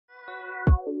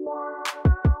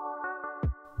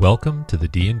Welcome to the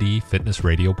D&D Fitness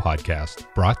Radio podcast,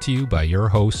 brought to you by your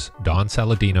hosts, Don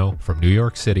Saladino from New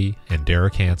York City and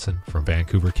Derek Hansen from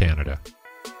Vancouver, Canada.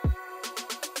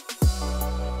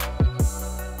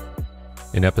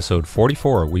 In episode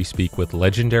 44, we speak with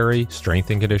legendary strength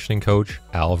and conditioning coach,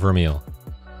 Al Vermeil.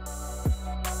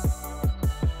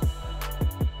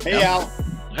 Hey, Al.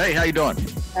 Hey, how you doing?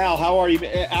 Al, how are you?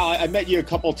 Al, I met you a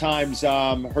couple times.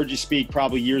 Heard you speak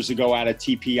probably years ago at a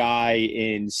TPI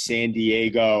in San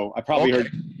Diego. I probably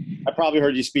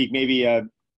heard you speak maybe at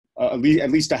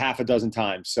least a half a dozen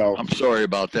times. So I'm sorry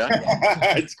about that.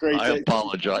 It's great. I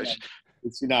apologize.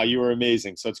 You were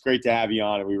amazing. So it's great to have you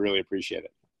on, and we really appreciate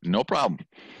it. No problem.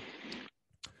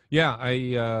 Yeah,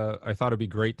 I thought it'd be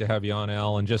great to have you on,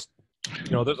 Al, and just,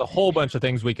 there's a whole bunch of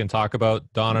things we can talk about.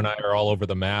 Don and I are all over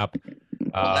the map.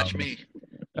 Well, that's me.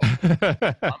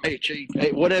 I'm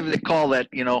Hey, whatever they call that,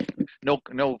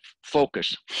 no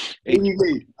focus. I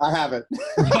have it.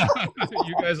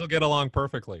 You guys will get along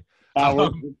perfectly.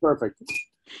 We're perfect.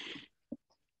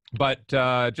 But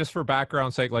just for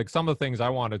background's sake, like some of the things I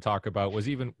wanted to talk about was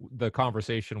even the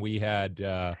conversation we had,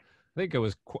 I think it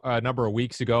was a number of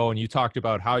weeks ago, and you talked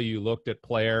about how you looked at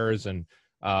players and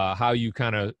how you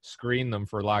kind of screened them,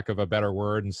 for lack of a better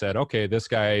word, and said, okay, this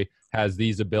guy has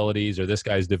these abilities or this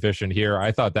guy's deficient here.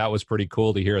 I thought that was pretty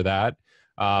cool to hear that.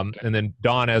 And then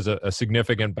Don has a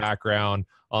significant background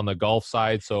on the golf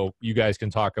side, so you guys can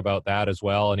talk about that as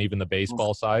well, and even the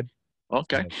baseball side.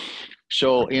 Okay.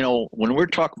 So, when we're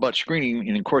talking about screening,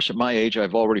 and of course at my age,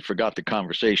 I've already forgot the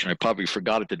conversation. I probably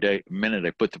forgot it the minute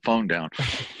I put the phone down.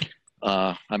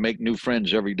 I make new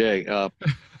friends every day. The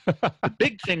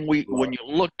big thing when you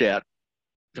looked at,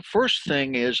 the first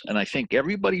thing is, and I think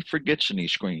everybody forgets in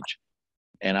these screens,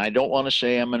 and I don't want to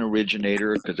say I'm an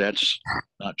originator because that's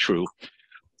not true,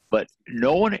 but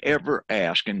no one ever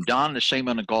asked, and Don the same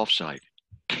on the golf side,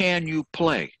 can you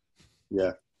play?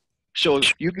 Yeah. So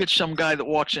if you get some guy that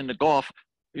walks into golf,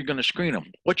 you're going to screen him.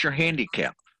 What's your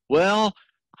handicap? Well,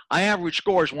 I average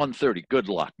score is 130. Good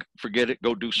luck. Forget it.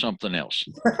 Go do something else.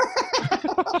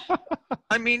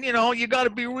 I mean, you got to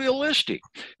be realistic,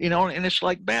 and it's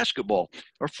like basketball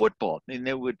or football. And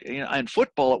they would, in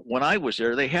football, when I was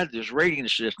there, they had this rating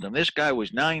system. This guy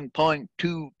was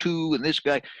 9.22, and this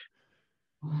guy.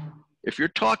 If you're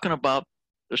talking about,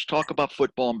 let's talk about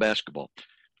football and basketball.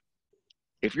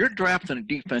 If you're drafting a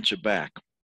defensive back,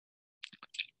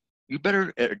 you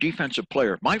better, a defensive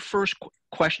player. My first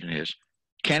question is,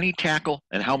 can he tackle,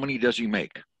 and how many does he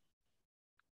make?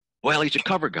 Well, he's a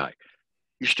cover guy.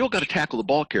 You still got to tackle the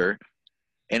ball carrier.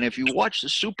 And if you watch the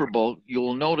Super Bowl,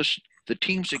 you'll notice the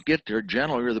teams that get there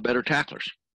generally are the better tacklers.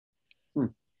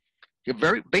 A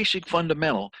very basic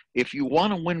fundamental. If you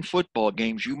want to win football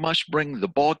games, you must bring the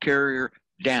ball carrier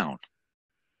down.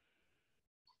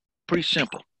 Pretty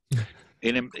simple.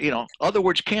 And, other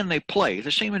words, can they play?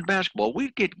 The same in basketball.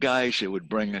 We'd get guys that would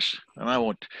bring us,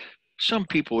 and some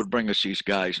people would bring us these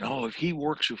guys. Oh, if he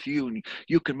works with you and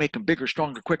you can make him bigger,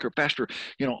 stronger, quicker, faster,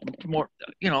 more,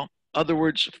 other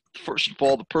words, first of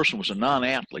all, the person was a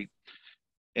non-athlete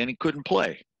and he couldn't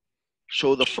play.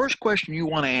 So the first question you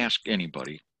want to ask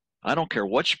anybody, I don't care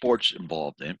what sport's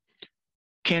involved in,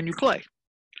 can you play?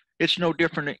 It's no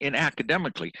different in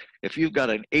academically. If you've got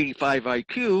an 85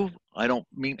 IQ,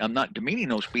 I'm not demeaning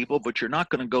those people, but you're not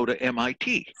going to go to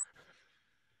MIT.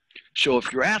 So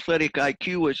if your athletic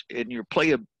IQ and your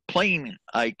playing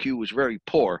IQ is very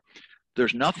poor,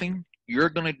 there's nothing you're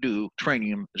going to do training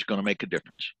them is going to make a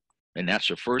difference. And that's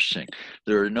the first thing.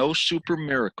 There are no super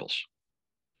miracles.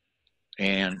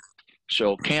 And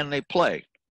so can they play?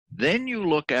 Then you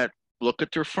look at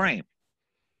their frame.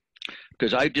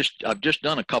 Because I've just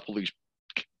done a couple of these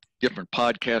different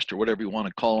podcasts or whatever you want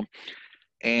to call them.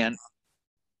 And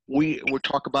we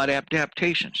talk about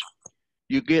adaptations.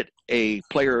 You get a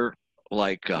player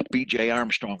like B.J.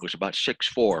 Armstrong was about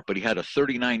 6'4", but he had a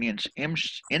 39-inch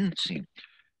inseam.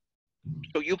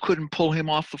 So you couldn't pull him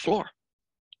off the floor,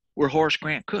 where Horace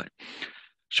Grant could.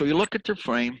 So you look at their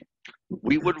frame.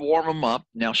 We would warm them up.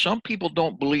 Now, some people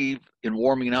don't believe in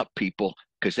warming up people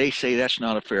because they say that's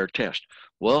not a fair test.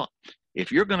 Well,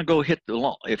 if you're going to go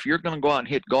out and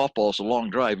hit golf balls a long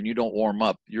drive and you don't warm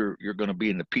up, you're going to be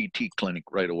in the PT clinic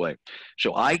right away.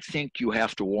 So I think you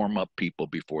have to warm up people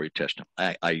before you test them.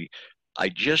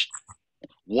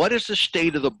 What is the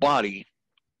state of the body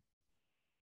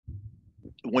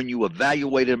when you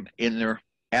evaluate them in their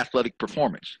athletic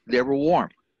performance? They were warm.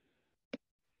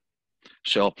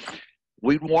 So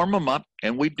we'd warm them up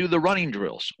and we'd do the running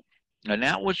drills. And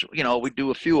that was, we'd do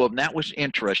a few of them. That was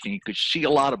interesting. You could see a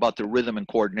lot about the rhythm and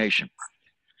coordination.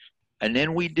 And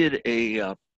then we did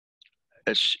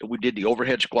we did the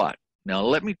overhead squat. Now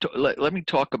let me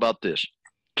talk about this.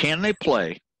 Can they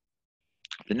play?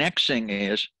 The next thing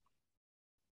is,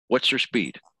 what's their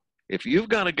speed? If you've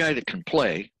got a guy that can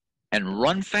play and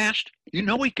run fast, you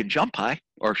know he can jump high,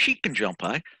 or she can jump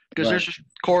high, because there's a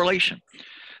correlation.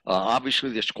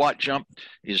 Obviously, the squat jump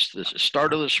is the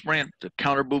start of the sprint. The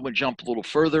counter movement jump a little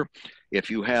further. If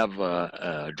you have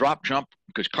a drop jump,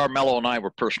 because Carmelo and I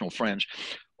were personal friends,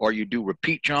 or you do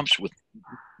repeat jumps with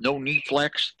no knee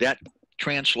flex, that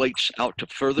translates out to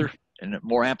further and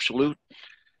more absolute.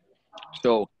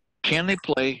 So can they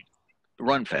play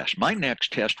run fast? My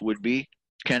next test would be,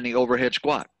 can they overhead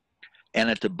squat? And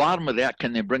at the bottom of that,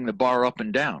 can they bring the bar up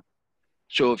and down?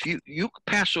 So if you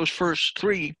pass those first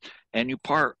three and you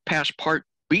pass part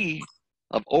B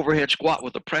of overhead squat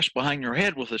with a press behind your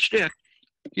head with a stick,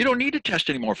 you don't need to test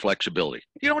any more flexibility.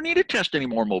 You don't need to test any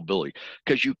more mobility,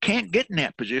 because you can't get in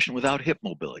that position without hip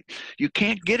mobility. You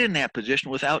can't get in that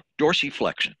position without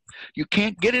dorsiflexion. You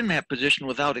can't get in that position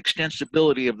without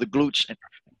extensibility of the glutes and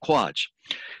quads.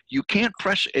 You can't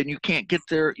press, and you can't get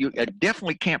there. You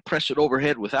definitely can't press it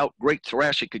overhead without great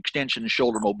thoracic extension and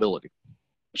shoulder mobility.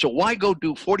 So why go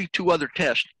do 42 other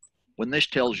tests when this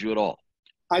tells you it all?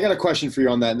 I got a question for you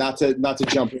on that. Not to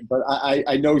jump in, but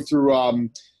I know through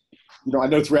I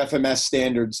know through FMS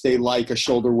standards they like a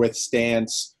shoulder width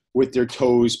stance with their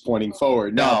toes pointing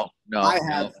forward. No.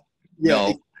 Oh,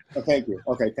 thank you.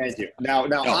 Okay, thank you. Now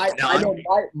I know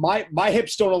my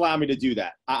hips don't allow me to do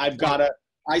that.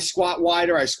 I squat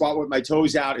wider. I squat with my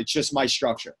toes out. It's just my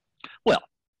structure. Well,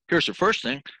 here's the first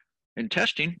thing. In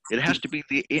testing, it has to be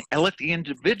let the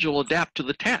individual adapt to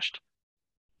the test.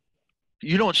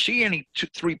 You don't see any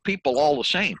three people all the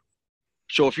same.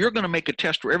 So if you're going to make a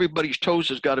test where everybody's toes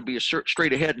has got to be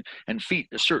straight ahead and feet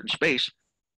a certain space,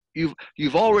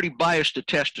 you've already biased the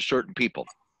test to certain people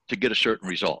to get a certain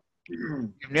result.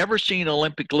 You've never seen an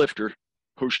Olympic lifter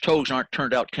whose toes aren't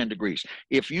turned out 10 degrees.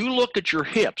 If you look at your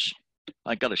hips,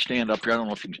 I got to stand up here. I don't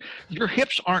know if your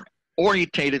hips aren't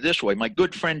orientated this way. My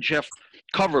good friend Jeff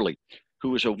Coverly,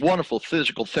 who is a wonderful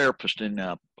physical therapist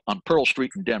on Pearl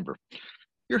Street in Denver,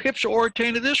 your hips are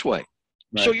orientated this way.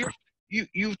 Right. So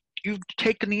you've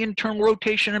taken the internal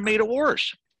rotation and made it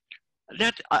worse.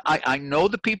 I know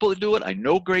the people that do it. I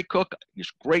know Gray Cook. He's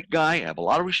a great guy. I have a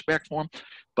lot of respect for him,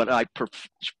 but I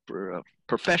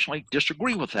professionally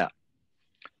disagree with that.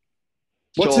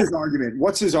 What's his argument?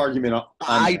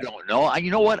 I don't know.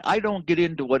 You know what? I don't get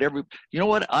into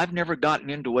I've never gotten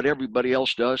into what everybody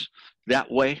else does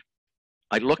that way.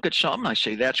 I look at something, I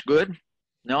say, that's good.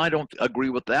 No, I don't agree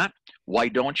with that. Why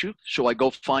don't you? So I go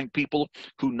find people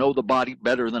who know the body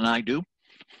better than I do.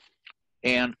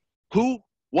 And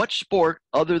what sport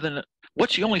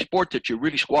what's the only sport that you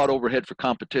really squat overhead for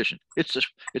competition? It's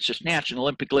a snatch in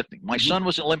Olympic lifting. My son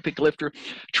was an Olympic lifter,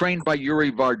 trained by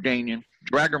Yuri Vardanian,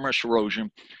 Dragomir Sorosian,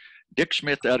 Dick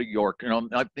Smith out of York.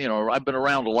 I've been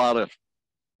around a lot of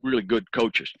really good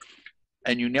coaches.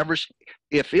 And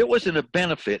if it wasn't a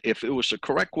benefit, if it was the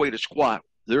correct way to squat,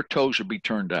 their toes would be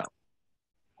turned out.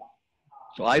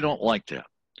 So I don't like that.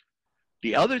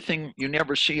 The other thing you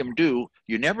never see them do,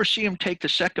 you never see them take the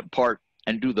second part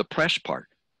and do the press part,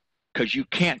 because you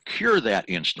can't cure that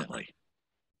instantly.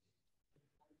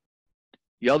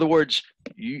 In other words,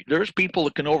 there's people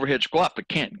that can overhead squat but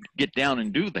can't get down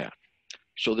and do that.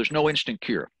 So there's no instant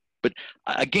cure. But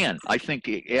again, I think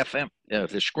if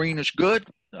the screen is good,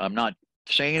 I'm not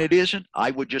saying it isn't,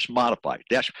 I would just modify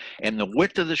it. And the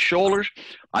width of the shoulders,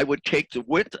 I would take the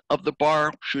width of the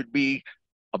bar should be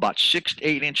about 6 to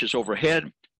 8 inches overhead,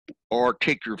 or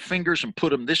take your fingers and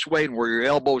put them this way, and where your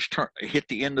elbows hit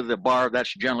the end of the bar,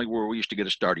 that's generally where we used to get a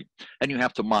starting. And you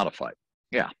have to modify it.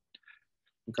 Yeah.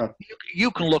 Okay.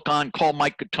 You can look on, call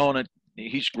Mike Katona.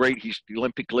 He's great. He's the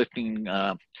Olympic lifting,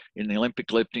 in the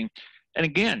Olympic lifting. And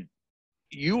again,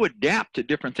 you adapt to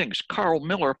different things. Carl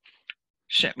Miller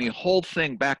sent me a whole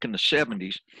thing back in the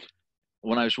 70s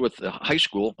when I was with the high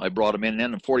school. I brought him in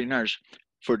then, the 49ers,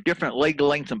 for different leg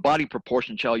length and body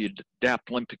proportions, how you adapt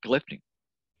Olympic lifting.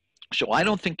 So I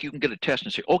don't think you can get a test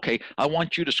and say, okay, I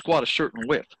want you to squat a certain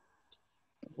width.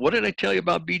 What did I tell you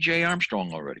about B.J.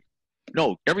 Armstrong already?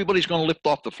 No, everybody's going to lift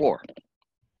off the floor.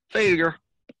 Failure.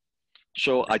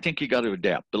 So I think you got to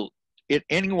adapt. But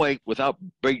anyway, without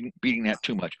beating that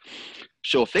too much.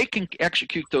 So if they can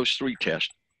execute those 3 tests,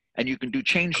 and you can do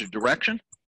change of direction,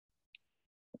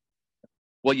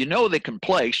 well, they can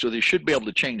play, so they should be able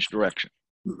to change direction.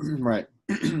 Right.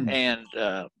 And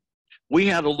we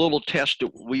had a little test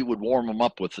that we would warm them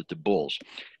up with at the Bulls.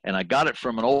 And I got it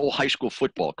from an old high school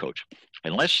football coach.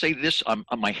 And let's say this,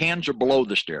 my hands are below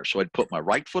the stair. So I'd put my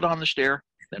right foot on the stair,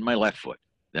 then my left foot,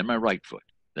 then my right foot,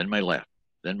 then my left,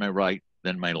 then my right,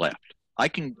 then my left. I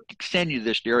can send you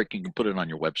this, Derek. You can put it on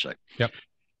your website. Yep.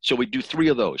 So we do 3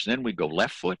 of those. Then we go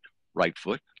left foot, right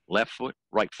foot,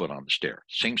 right foot on the stair.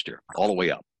 Same stair, all the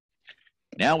way up.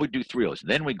 Now we do 3 of those.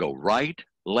 Then we go right,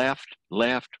 left,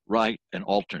 right, and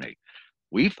alternate.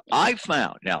 I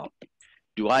found, now,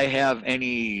 do I have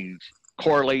any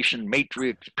correlation,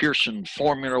 matrix, Pearson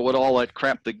formula, what all that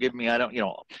crap they give me? I don't,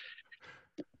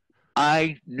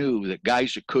 I knew that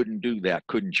guys that couldn't do that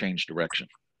couldn't change direction.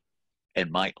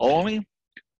 And my only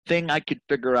thing I could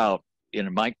figure out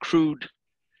in my crude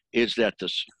is that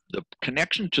the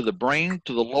connection to the brain,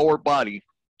 to the lower body,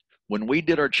 when we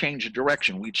did our change of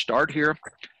direction, we'd start here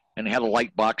and had a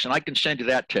light box. And I can send you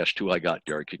that test too I got,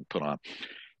 Derek, you can put on.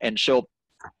 And so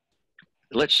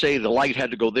let's say the light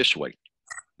had to go this way.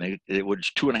 It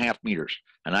was 2.5 meters.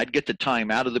 And I'd get the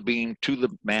time out of the beam to the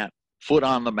mat, foot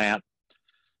on the mat,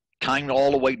 timed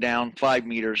all the way down 5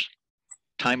 meters,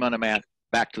 time on the mat,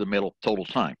 back to the middle, total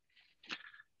time.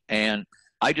 And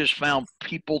I just found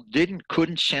people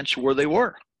couldn't sense where they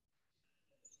were.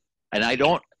 And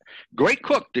Greg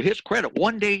Cook, to his credit,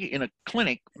 one day in a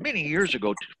clinic many years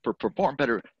ago for Perform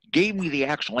Better, gave me the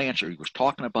actual answer. He was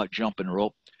talking about jumping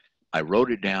rope. I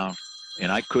wrote it down,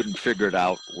 and I couldn't figure it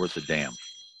out worth a damn.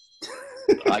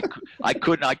 I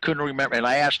couldn't remember, and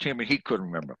I asked him, and he couldn't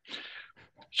remember.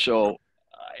 So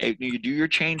you do your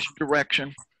change of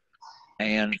direction,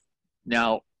 and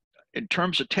now in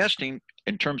terms of testing,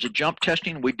 in terms of jump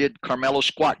testing, we did Carmelo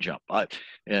squat jump.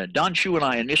 Don Chu and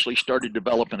I initially started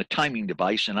developing a timing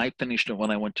device, and I finished it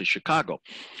when I went to Chicago,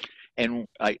 and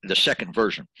the second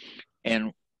version.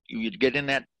 And you'd get in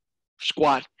that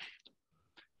squat.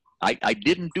 I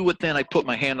didn't do it then. I put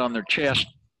my hand on their chest,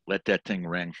 let that thing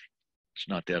ring. It's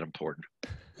not that important.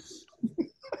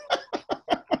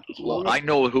 Well, I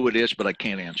know who it is, but I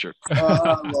can't answer. I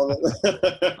love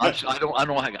it. I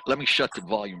don't. Let me shut the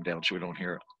volume down so we don't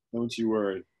hear it. Don't you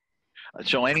worry.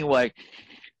 So anyway,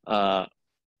 well,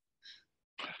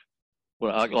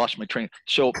 I lost my train.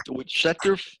 So we set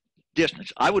their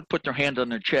distance. I would put their hand on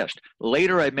their chest.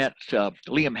 Later, I met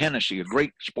Liam Hennessy, a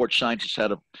great sports scientist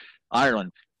out of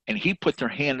Ireland, and he put their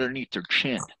hand underneath their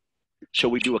chin. So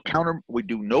we do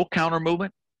no counter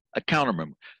movement, a counter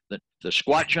movement. The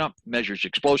squat jump measures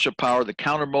explosive power. The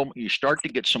counter movement, you start to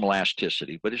get some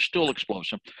elasticity, but it's still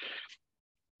explosive.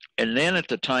 And then at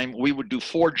the time, we would do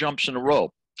 4 jumps in a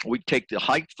row. We'd take the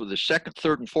height for the second,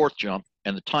 third, and fourth jump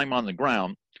and the time on the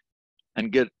ground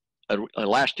and get an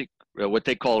elastic, what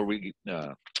they call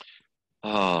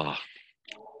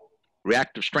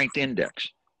reactive strength index.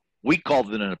 We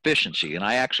called it an efficiency. And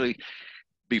I actually,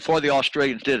 before the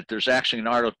Australians did it, there's actually an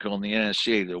article in the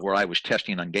NSCA where I was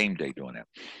testing on game day doing it.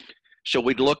 So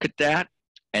we'd look at that,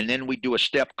 and then we do a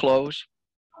step close,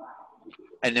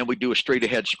 and then we do a straight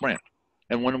ahead sprint.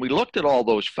 And when we looked at all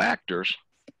those factors,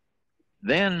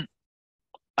 then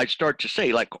I'd start to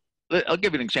say, like, I'll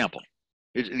give you an example.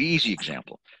 It's an easy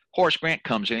example. Horace Grant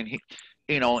comes in,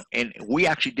 and we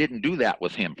actually didn't do that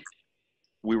with him.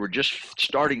 We were just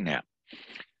starting that.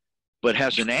 But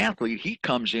as an athlete, he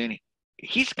comes in,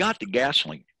 he's got the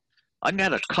gasoline. I've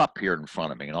got a cup here in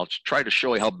front of me, and I'll try to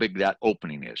show you how big that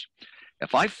opening is.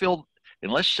 If I fill,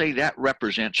 and let's say that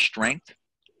represents strength,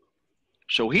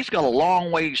 so he's got a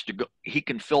long ways to go. He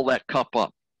can fill that cup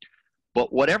up.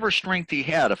 But whatever strength he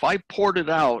had, if I poured it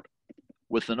out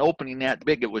with an opening that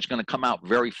big, it was going to come out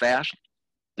very fast,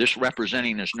 this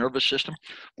representing his nervous system.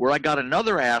 Where I got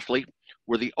another athlete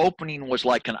where the opening was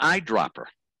like an eyedropper.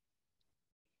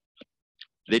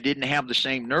 They didn't have the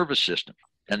same nervous system,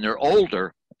 and they're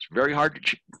older. It's very hard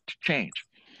to change.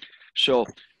 So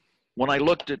when I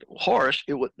looked at Horace,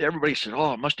 everybody said,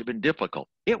 oh, it must have been difficult.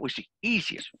 It was the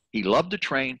easiest. He loved to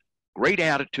train, great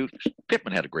attitude.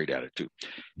 Pittman had a great attitude.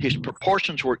 His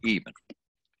proportions were even.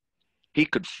 He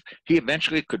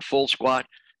eventually could full squat.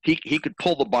 He could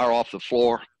pull the bar off the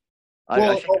floor.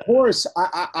 Horace,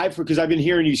 because I've been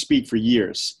hearing you speak for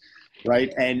years,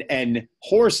 right? And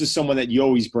Horace is someone that you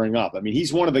always bring up. I mean,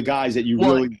 he's one of the guys that you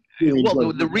really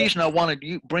Well, the reason I wanted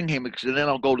you bring him is then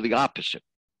I'll go to the opposite.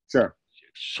 Sure.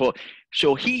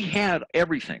 So he had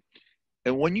everything.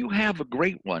 And when you have a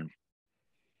great one,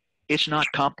 it's not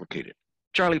complicated.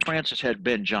 Charlie Francis had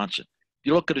Ben Johnson.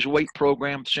 You look at his weight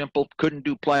program, simple, couldn't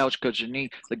do plyouts because of his knee.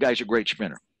 The guy's a great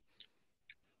sprinter.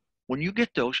 When you get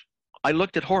those, I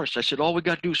looked at Horace. I said, all we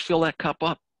got to do is fill that cup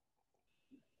up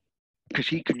because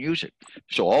he can use it.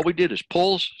 So all we did is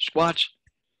pulls, squats,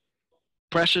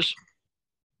 presses,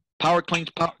 power cleans,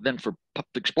 then for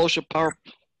explosive power,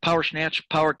 power snatch,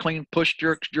 power clean, push,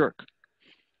 jerks, jerk.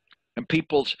 And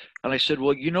I said,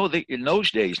 well, in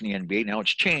those days in the NBA, now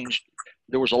it's changed,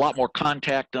 there was a lot more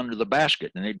contact under the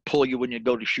basket, and they'd pull you when you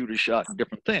go to shoot a shot and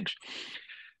different things.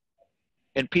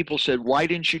 And people said, why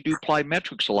didn't you do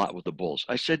plyometrics a lot with the Bulls?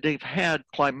 I said, they've had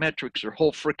plyometrics their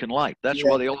whole freaking life. That's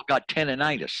why they all got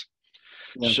tendonitis.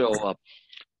 Yeah. So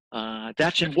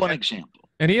that's in one example.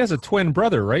 And he has a twin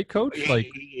brother, right, Coach?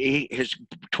 His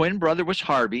twin brother was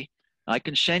Harvey. I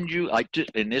can send you,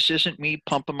 and this isn't me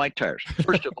pumping my tires.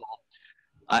 First of all,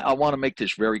 I want to make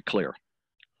this very clear.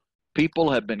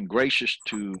 People have been gracious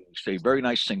to say very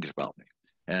nice things about me.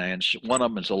 And one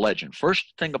of them is a legend.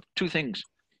 First thing, two things.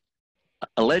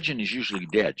 A legend is usually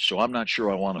dead, so I'm not sure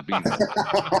I want to be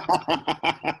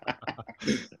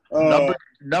there.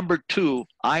 Number two,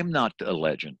 I'm not a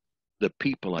legend. The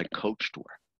people I coached were.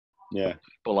 Yeah.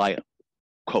 People I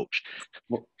coached.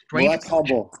 Well, that's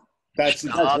humble. That's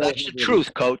the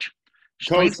truth, Coach.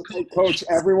 Coach,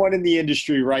 everyone in the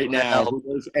industry right now who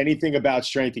knows anything about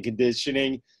strength and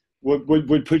conditioning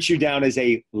would put you down as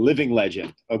a living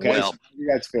legend. Okay, well, so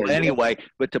that's fair. Anyway,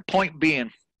 but the point being,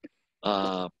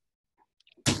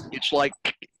 it's like,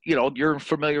 you're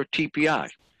familiar with TPI.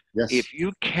 Yes. If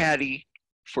you caddy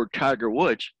for Tiger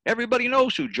Woods, everybody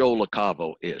knows who Joe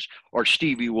LaCavo is, or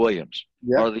Stevie Williams,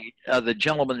 or the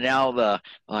gentleman now.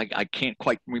 I can't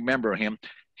quite remember him.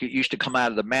 He used to come out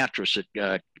of the mattress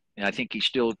at. I think he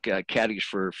still caddies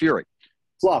for Fury.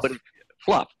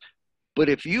 Fluff. But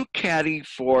if you caddy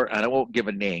for, and I won't give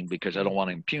a name because I don't want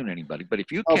to impugn anybody, but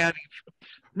if you caddy,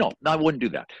 no, I wouldn't do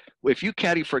that. If you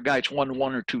caddy for a guy that's won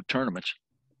 1 or 2 tournaments,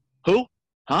 who?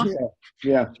 Huh?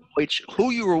 Yeah. It's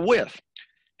who you were with.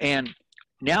 And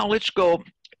now let's go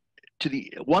to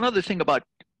the one other thing about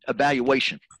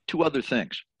evaluation. 2 other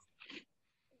things.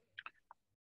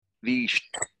 The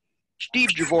Steve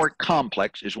Javorek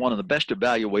complex is one of the best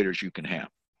evaluators you can have.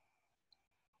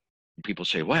 People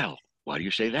say, well, why do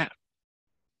you say that?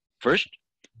 First,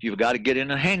 you've got to get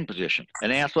in a hang position,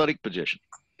 an athletic position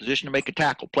to make a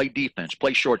tackle, play defense,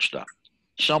 play shortstop,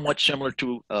 somewhat similar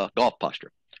to a golf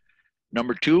posture.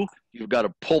 Number 2, you've got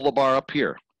to pull the bar up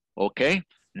here. Okay,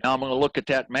 now I'm going to look at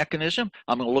that mechanism.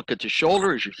 I'm going to look at the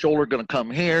shoulder. Is your shoulder going to come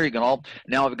here?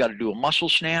 Now I've got to do a muscle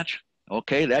snatch.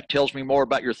 Okay, that tells me more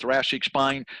about your thoracic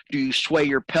spine. Do you sway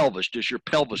your pelvis? Does your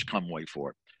pelvis come way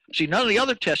forward? See, none of the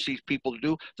other tests these people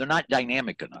do, they're not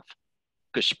dynamic enough.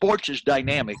 Because sports is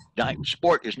dynamic.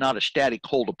 Sport is not a static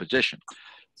hold of position.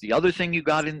 The other thing you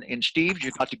got in Steve's,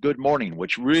 you got the good morning,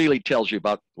 which really tells you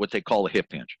about what they call a hip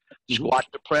hinge. Squat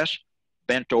to press,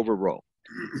 bent over row.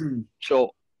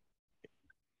 So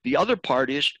the other part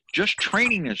is just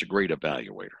training is a great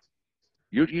evaluator.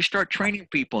 You start training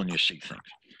people and you see things.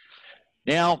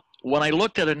 Now, when I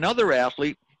looked at another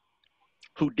athlete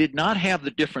who did not have the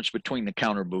difference between the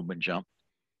counter movement jump,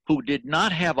 who did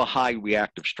not have a high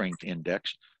reactive strength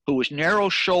index, who was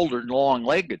narrow-shouldered and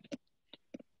long-legged,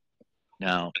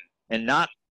 now, and not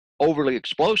overly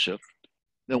explosive,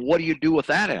 then what do you do with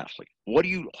that athlete?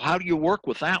 How do you work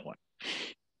with that one?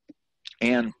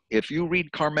 And if you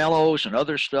read Carmelo's and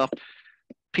other stuff,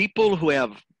 people who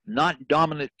have not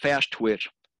dominant fast twitch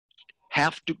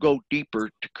have to go deeper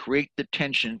to create the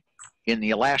tension in the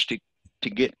elastic to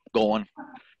get going,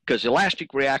 because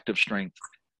elastic reactive strength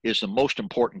is the most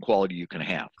important quality you can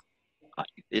have.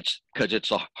 It's because it's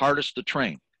the hardest to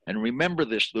train. And remember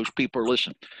this, those people are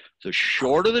listening. The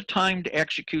shorter the time to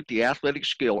execute the athletic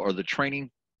skill or the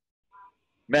training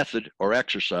method or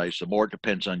exercise, the more it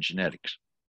depends on genetics.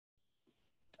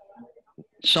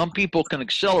 Some people can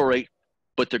accelerate,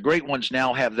 but the great ones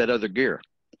now have that other gear.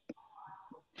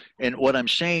 And what I'm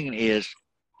saying is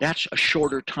that's a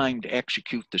shorter time to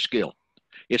execute the skill.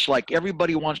 It's like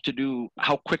everybody wants to do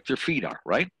how quick their feet are,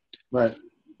 right? Right.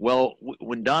 Well,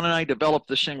 when Don and I developed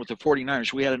this thing with the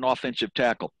 49ers, we had an offensive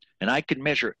tackle, and I could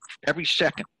measure every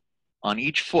second on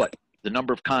each foot the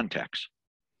number of contacts.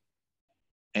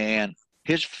 And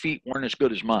his feet weren't as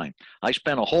good as mine. I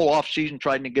spent a whole off season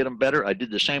trying to get him better. I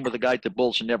did the same with the guy at the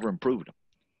Bulls and never improved him.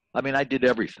 I mean, I did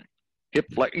everything. Hip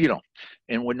flex,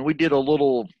 and when we did a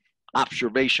little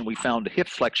observation, we found the hip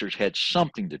flexors had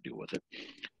something to do with it.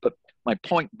 But my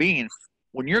point being,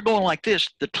 when you're going like this,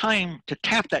 the time to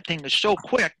tap that thing is so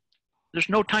quick, there's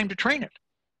no time to train it.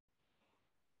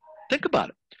 Think about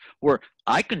it. Where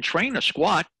I can train a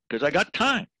squat because I got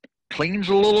time. Cleans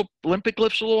a little, Olympic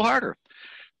lifts a little harder.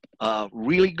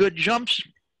 Really good jumps,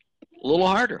 a little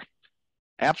harder.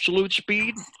 Absolute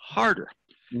speed, harder.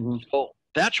 Mm-hmm. So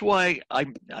that's why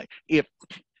if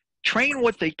train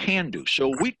what they can do.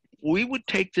 So we would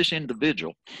take this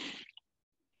individual,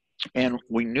 and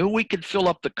we knew we could fill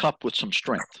up the cup with some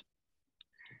strength.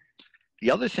 The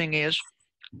other thing is,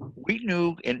 we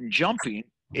knew in jumping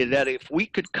that if we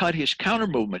could cut his counter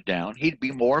movement down, he'd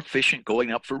be more efficient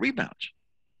going up for rebounds.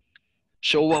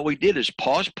 So what we did is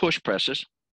pause push presses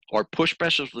or push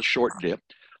presses with a short dip.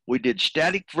 We did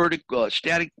static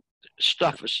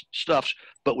stuffs,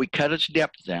 but we cut its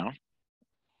depth down.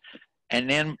 And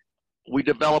then we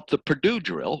developed the Purdue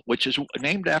drill, which is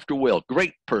named after Will.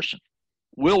 Great person.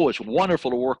 Will was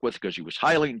wonderful to work with because he was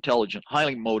highly intelligent,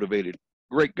 highly motivated,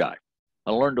 great guy.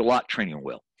 I learned a lot training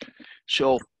Will.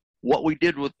 So what we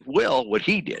did with Will, what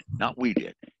he did, not we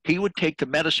did, he would take the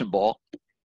medicine ball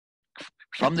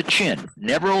from the chin,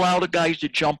 never allow the guys to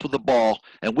jump with the ball,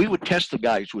 and we would test the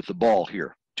guys with the ball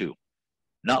here too,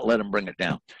 not let them bring it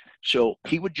down. So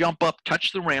he would jump up,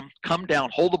 touch the rim, come down,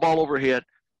 hold the ball overhead,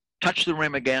 touch the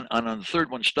rim again, and on the third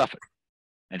one, stuff it.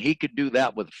 And he could do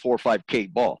that with a 4 or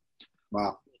 5K ball.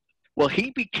 Wow. Well,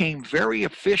 he became very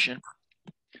efficient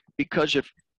because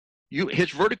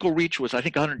his vertical reach was, I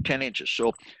think, 110 inches.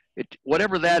 So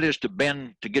whatever that is to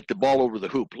bend to get the ball over the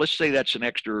hoop, let's say that's an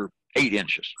extra 8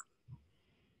 inches.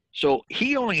 So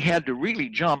he only had to really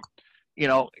jump,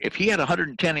 if he had a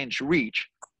 110-inch reach,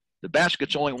 the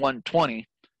basket's only 120.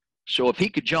 So if he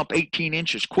could jump 18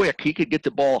 inches quick, he could get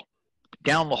the ball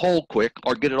down the hole quick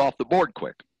or get it off the board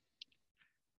quick.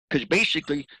 Because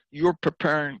basically, you're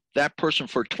preparing that person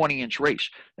for a 20-inch race.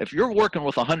 If you're working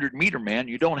with a 100-meter man,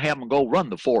 you don't have him go run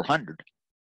the 400.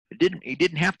 He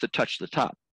didn't have to touch the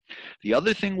top. The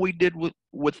other thing we did with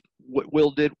what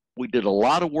Will did, we did a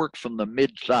lot of work from the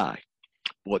mid-thigh.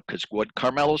 Because what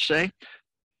Carmelos say,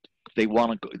 they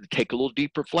want to take a little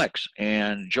deeper flex.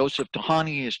 And Joseph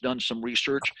Tahani has done some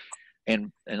research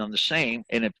and on the same.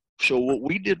 And so what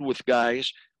we did with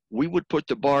guys, we would put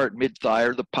the bar at mid-thigh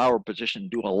or the power position,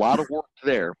 do a lot of work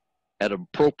there at an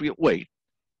appropriate weight.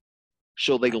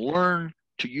 So they learn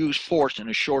to use force in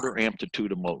a shorter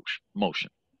amplitude of motion.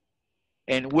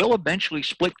 And we'll eventually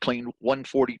split clean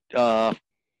 140,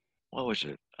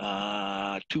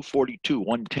 242,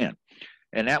 110.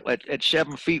 And that at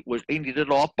 7 feet he did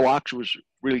it off blocks, was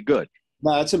really good.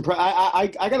 No, that's impressive.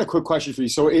 I got a quick question for you.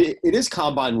 So it is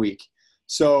Combine Week.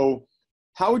 So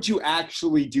how would you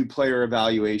actually do player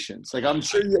evaluations? Like, I'm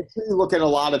sure you look at a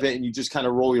lot of it and you just kind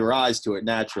of roll your eyes to it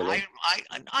naturally.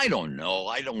 I don't know.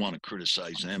 I don't want to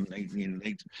criticize them. They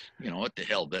what the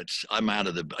hell? I'm out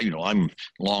of the. I'm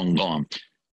long gone.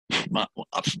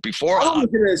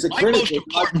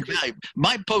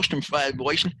 My post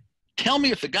evaluation. Tell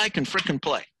me if the guy can frickin'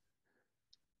 play.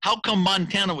 How come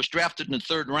Montana was drafted in the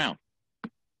 3rd round?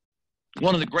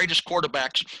 One of the greatest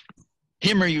quarterbacks,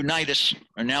 him or Unitas,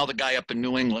 are now the guy up in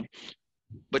New England.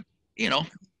 But, and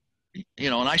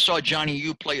I saw Johnny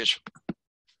Yu play his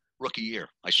rookie year.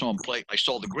 I saw him play. I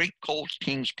saw the great Colts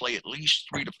teams play at least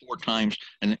 3 to 4 times,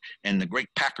 and the great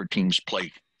Packer teams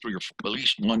play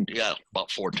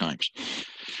about 4 times.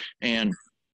 And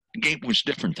the game was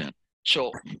different then.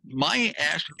 So my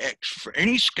ask for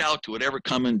any scout who would ever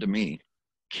come into me,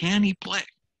 can he play?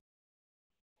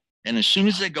 And as soon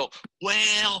as they go,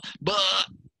 well, but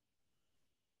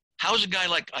how's a guy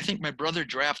like, I think my brother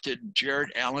drafted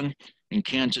Jared Allen in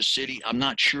Kansas City. I'm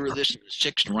not sure of this in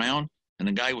the 6th round. And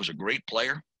the guy was a great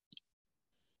player.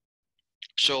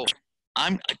 So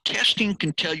testing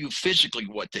can tell you physically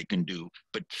what they can do,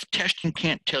 but testing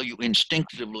can't tell you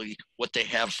instinctively what they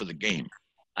have for the game.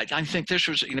 I think this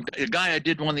was a guy I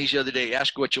did one of these the other day,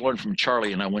 asked what you learned from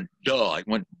Charlie, and I went, duh, I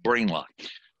went brain lock.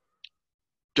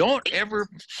 Don't ever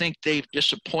think they've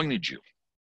disappointed you.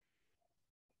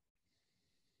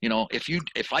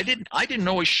 If I didn't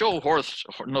always show Horace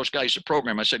and those guys the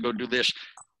program. I said, go do this.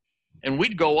 And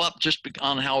we'd go up just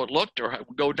on how it looked or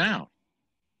go down.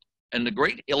 And the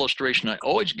great illustration I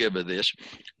always give of this,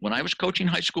 when I was coaching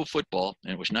high school football,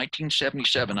 and it was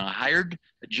 1977, I hired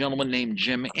a gentleman named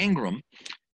Jim Ingram.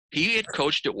 He had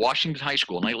coached at Washington High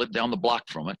School, and I lived down the block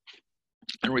from it,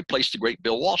 and replaced the great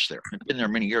Bill Walsh there. He'd been there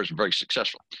many years and very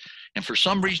successful. And for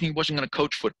some reason, he wasn't going to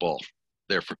coach football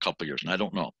there for a couple of years, and I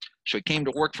don't know. So he came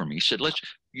to work for me. He said,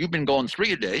 you've been going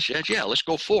 3 a day. He said, yeah, let's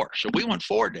go 4. So we went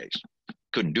 4 days.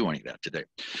 Couldn't do any of that today.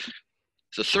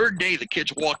 The 3rd day, the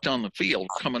kids walked on the field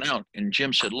coming out, and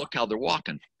Jim said, look how they're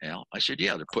walking, Al. I said,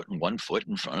 yeah, they're putting one foot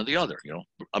in front of the other.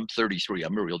 I'm 33.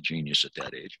 I'm a real genius at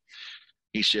that age.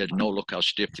 He said, no, look how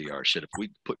stiff they are. I said, if we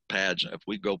put pads, if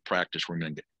we go practice, we're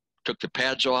going to took the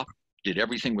pads off, did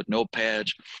everything with no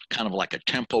pads, kind of like a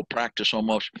tempo practice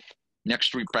almost.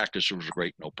 Next 3 practices was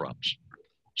great, no problems.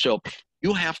 So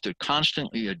you have to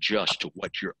constantly adjust to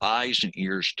what your eyes and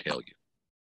ears tell you.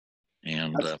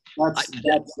 And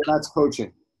that's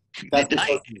coaching.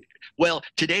 Well,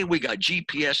 today we got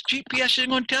GPS. GPS isn't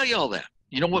going to tell you all that.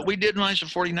 You know what we did when I was at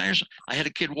 49ers? I had a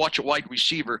kid watch a wide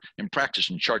receiver in practice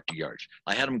and chart the yards.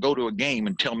 I had him go to a game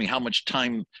and tell me how much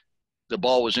time the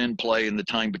ball was in play and the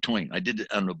time between. I did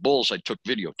it on the Bulls. I took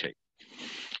videotape.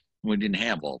 We didn't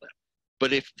have all that.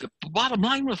 But if the bottom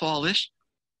line with all this,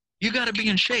 you got to be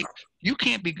in shape. You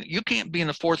can't be in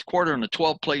the fourth quarter on a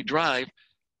 12-play drive.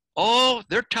 Oh,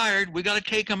 they're tired. We got to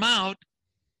take them out.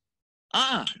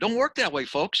 Don't work that way,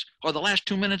 folks. Or the last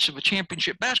 2 minutes of a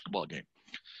championship basketball game,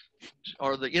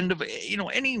 or the end of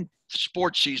any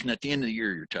sports season. At the end of the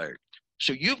year, you're tired.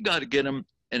 So you've got to get them.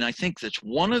 And I think that's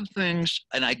one of the things.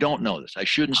 And I don't know this. I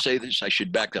shouldn't say this. I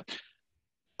should back up.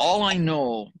 All I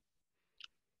know,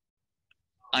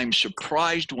 I'm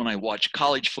surprised when I watch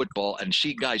college football and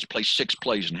see guys play 6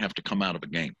 plays and have to come out of a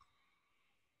game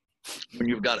when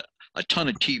you've got a ton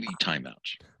of TV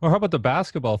timeouts. Well, how about the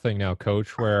basketball thing now,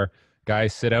 Coach, where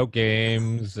guys sit out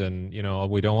games and,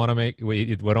 we don't want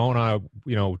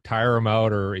to tire them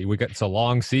out, or it's a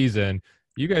long season.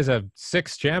 You guys have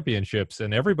 6 championships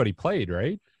and everybody played,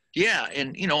 right? Yeah,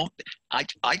 and I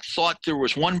thought there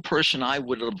was one person I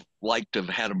would have liked to have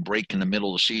had him break in the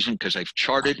middle of the season, because I've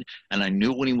charted and I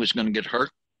knew when he was going to get hurt.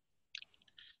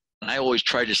 And I always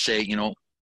try to say,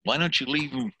 why don't you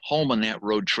leave him home on that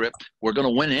road trip? We're going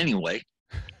to win anyway.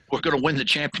 We're going to win the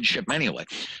championship anyway.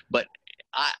 But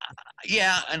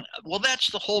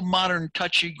that's the whole modern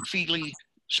touchy-feely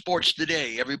sports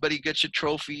today. Everybody gets a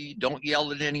trophy. Don't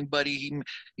yell at anybody.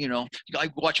 I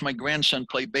watch my grandson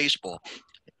play baseball.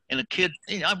 And a kid,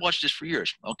 I've watched this for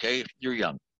years. Okay, you're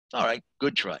young. All right,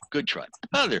 good try.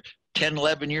 Oh, they're 10,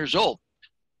 11 years old.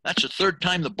 That's the third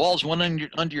time the ball's went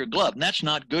under your glove, and that's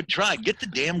not good try. Get the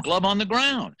damn glove on the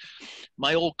ground.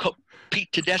 My old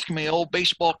Pete Tedeschi, my old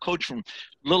baseball coach from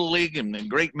Little League and a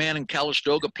great man in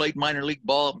Calistoga, played minor league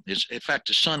ball. In fact,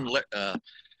 his son,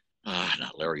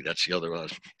 not Larry, that's the other.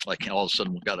 Like all of a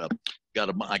sudden we got a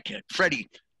Freddie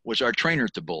was our trainer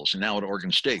at the Bulls, and now at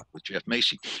Oregon State with Jeff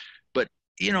Macy. But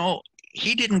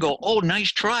he didn't go, oh,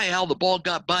 nice try, Al. The ball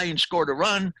got by and scored a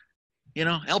run.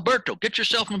 Alberto, get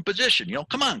yourself in position.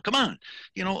 Come on.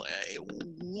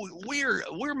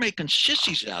 We're making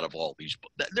sissies out of all these.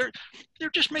 They're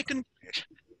just making,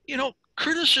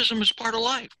 criticism is part of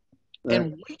life. Right.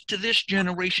 And wait till this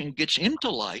generation gets into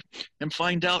life and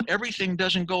find out everything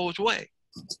doesn't go its way.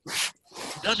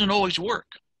 It doesn't always work.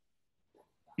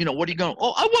 What are you going?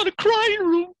 Oh, I want to cry in a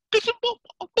room because the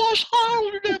boss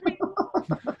hollered at me.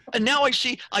 And now I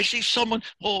see someone.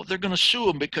 Oh, they're going to sue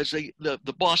him because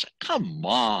the boss. Come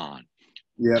on,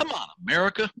 Come on,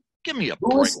 America, give me a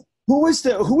break. Who was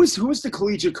the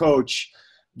collegiate coach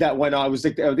that went on? I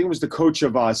think it was the coach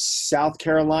of South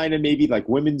Carolina, maybe like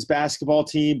women's basketball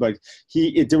team. But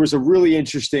there was a really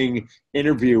interesting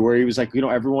interview where he was like,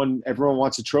 everyone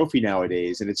wants a trophy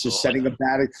nowadays, and it's just setting a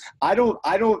bad. I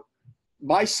don't.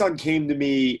 My son came to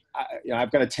me. I've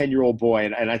got a 10-year-old boy,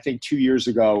 and I think 2 years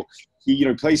ago, he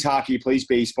plays hockey, he plays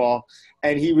baseball,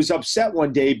 and he was upset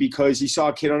one day because he saw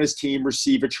a kid on his team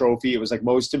receive a trophy. It was like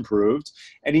most improved,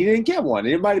 and he didn't get one.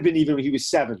 And it might have been even when he was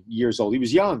 7 years old. He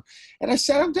was young. And I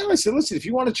sat him down. I said, listen, if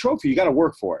you want a trophy, you got to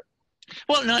work for it.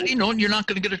 Well, you're not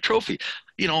going to get a trophy.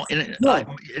 No.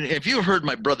 If you heard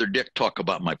my brother Dick talk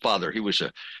about my father, he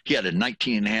had a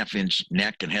 19.5-inch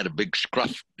neck and had a big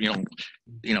scruff,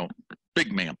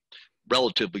 big man,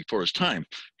 relatively for his time.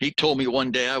 He told me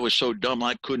one day I was so dumb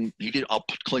I'll clean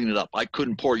it up. I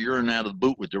couldn't pour urine out of the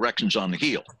boot with directions on the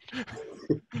heel.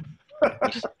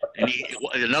 And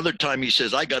another time he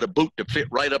says, I got a boot to fit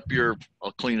right up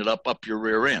I'll clean it up your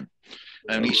rear end.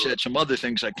 And he said some other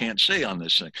things I can't say on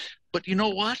this thing. But you know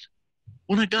what?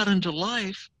 When I got into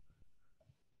life,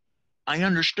 I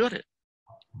understood it.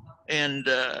 And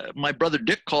my brother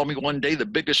Dick called me one day the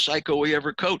biggest psycho he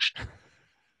ever coached.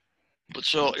 But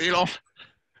so,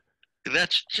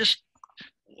 that's just,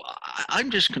 I'm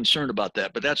just concerned about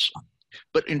that.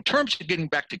 But in terms of getting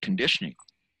back to conditioning,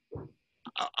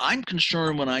 I'm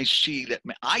concerned when I see that.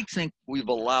 I think we've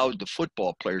allowed the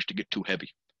football players to get too heavy.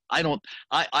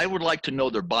 I would like to know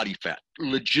their body fat,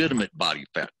 legitimate body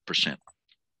fat percent.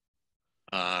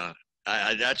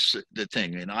 That's the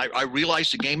thing. And I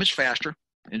realize the game is faster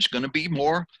and it's going to be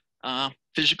more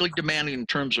physically demanding in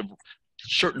terms of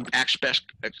certain aspects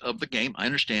of the game. I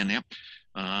understand that.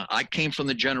 I came from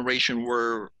the generation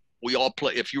where we all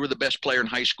play. If you were the best player in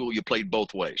high school, you played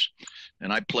both ways.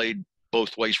 And I played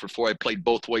both ways I played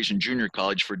both ways in junior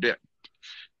college for Dick.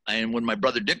 And when my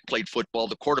brother Dick played football,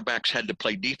 the quarterbacks had to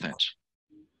play defense.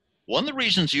 One of the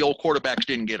reasons the old quarterbacks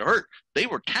didn't get hurt, they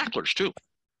were tacklers too.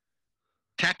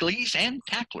 Tacklees and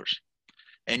tacklers.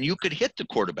 And you could hit the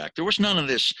quarterback. There was none of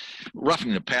this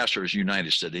roughing the passer, as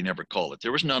United said. They never call it.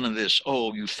 There was none of this,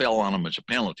 oh, you fell on him as a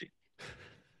penalty.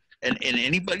 And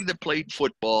anybody that played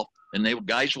football, and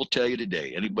guys will tell you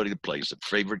today, anybody that plays, the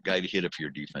favorite guy to hit if you're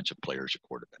a defensive player is a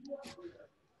quarterback.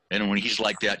 And when he's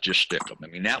like that, just stick him. I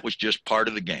mean, that was just part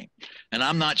of the game. And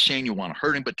I'm not saying you want to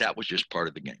hurt him, but that was just part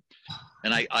of the game.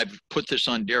 And I've put this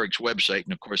on Derek's website,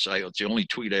 and of course, it's the only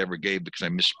tweet I ever gave because I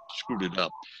screwed it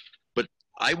up. But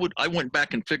I went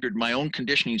back and figured my own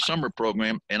conditioning summer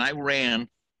program, and I ran.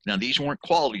 Now these weren't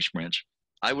quality sprints.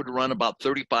 I would run about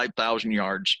 35,000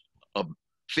 yards of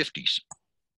 50s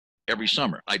every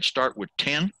summer. I'd start with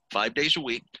 10, 5 days a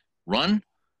week, run,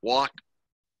 walk.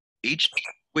 Each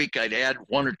week I'd add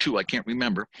 1 or 2, I can't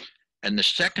remember. And the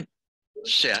second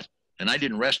set, and I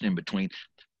didn't rest in between,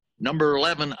 number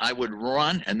 11, I would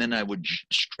run, and then I would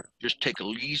just take a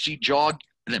easy jog,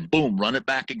 and then boom, run it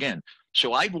back again.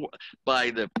 So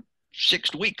by the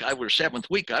 6th week, or 7th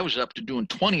week, I was up to doing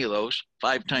 20 of those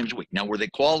 5 times a week. Now, were they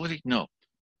quality? No.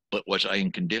 But was I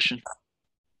in condition?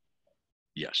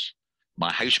 Yes.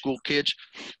 My high school kids,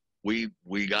 we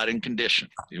got in condition.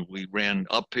 We ran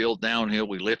uphill, downhill.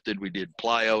 We lifted. We did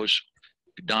plyos.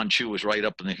 Don Chu was right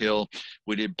up in the hill.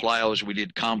 We did plyos. We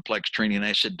did complex training.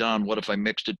 I said, Don, what if I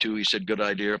mixed it too? He said, good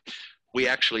idea. We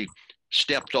actually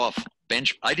stepped off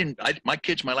bench. My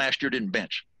kids, my last year didn't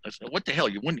bench. I said, what the hell?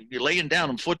 You're laying down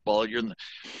in football.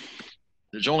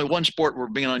 There's only one sport where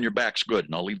being on your back's good,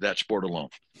 and I'll leave that sport alone.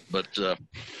 But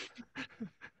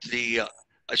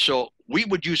so we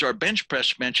would use our bench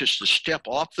press benches to step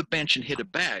off the bench and hit a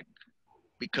bag,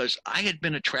 because I had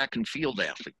been a track and field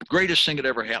athlete. The greatest thing that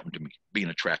ever happened to me, being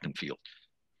a track and field.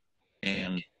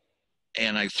 And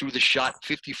I threw the shot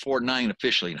 54-9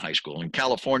 officially in high school. In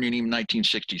California, and even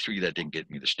 1963, that didn't get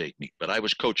me the state meet. But I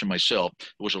was coaching myself. It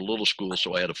was a little school,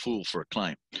 so I had a fool for a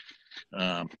climb.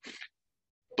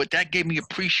 But that gave me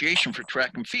appreciation for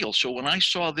track and field. So when I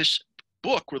saw this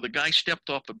book where the guy stepped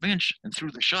off a bench and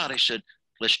threw the shot, I said,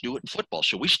 let's do it in football.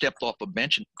 So we stepped off a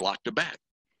bench and blocked the back.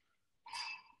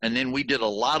 And then we did a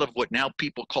lot of what now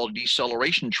people call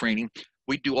deceleration training.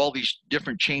 We do all these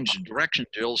different change of direction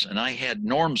drills, and I had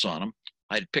norms on them.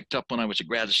 I had picked up when I was a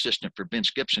grad assistant for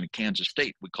Vince Gibson at Kansas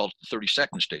State. We called it the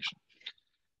 30-second station.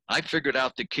 I figured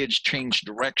out the kids change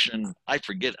direction, I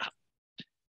forget,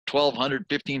 1,200,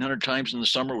 1,500 times in the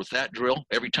summer with that drill.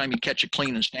 Every time you catch a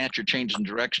clean and snatch, you're changing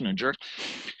direction and jerk.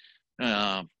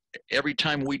 Every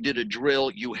time we did a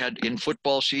drill, you had in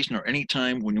football season or any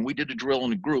time when we did a drill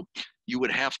in a group, you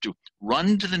would have to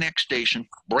run to the next station,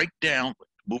 break down,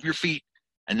 move your feet,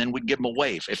 and then we'd give them a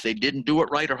wave. If they didn't do it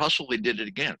right or hustle, they did it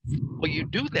again. Well, you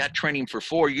do that training for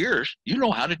 4 years, you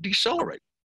know how to decelerate,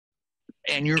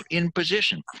 and you're in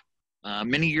position.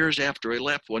 Many years after I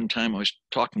left, one time I was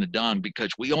talking to Don because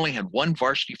we only had one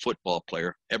varsity football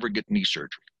player ever get knee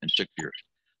surgery in 6 years.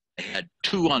 I had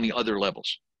 2 on the other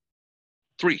levels,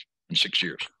 3 in 6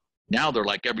 years. Now they're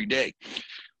like every day.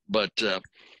 But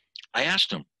I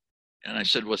asked him, and I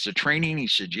said, was the training? He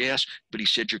said, yes. But he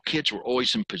said, your kids were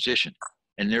always in position.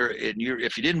 And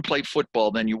if you didn't play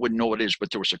football, then you wouldn't know what it is. But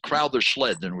there was a Crowther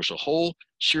sled. There was a whole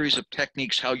series of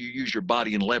techniques, how you use your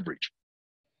body and leverage.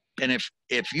 And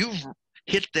if you've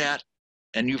hit that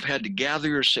and you've had to gather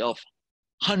yourself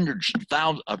hundreds,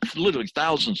 thousands, literally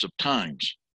thousands of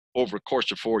times over a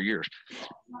course of 4 years,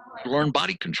 you learn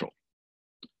body control.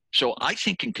 So I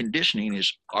think in conditioning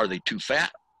are they too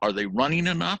fat? Are they running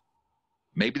enough?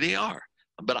 Maybe they are.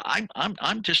 But I'm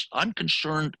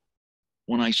concerned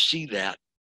when I see that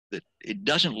it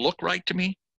doesn't look right to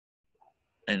me.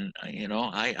 And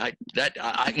I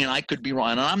could be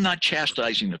wrong. And I'm not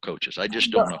chastising the coaches. I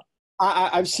just don't know.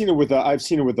 I've seen it with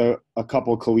a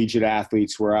couple of collegiate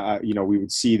athletes where we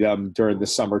would see them during the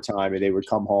summertime and they would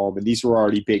come home, and these were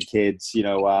already big kids,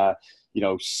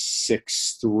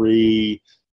 6'3",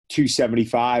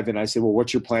 275. And I said, well,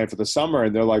 what's your plan for the summer?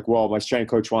 And they're like, well, my strength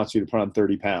coach wants me to put on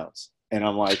 30 pounds. And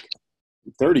I'm like,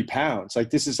 30 pounds? Like,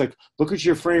 this is like, look at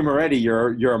your frame already.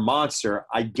 You're a monster.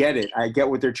 I get it. I get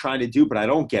what they're trying to do, but I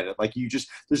don't get it. Like,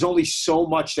 there's only so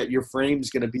much that your frame's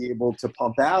going to be able to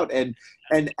pump out. And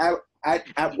at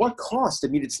what cost? I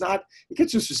mean, it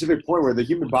gets to a specific point where the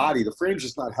human body, the frame's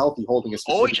just not healthy holding a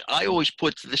specific. I always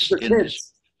put this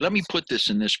let me put this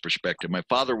in this perspective. My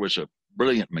father was a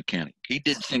brilliant mechanic. He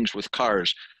did things with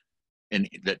cars and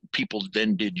that people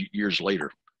then did years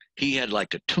later. He had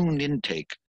like a tuned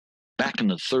intake. Back in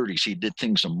the 30s, he did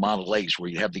things in Model A's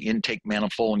where you have the intake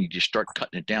manifold and you just start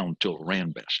cutting it down until it ran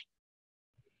best.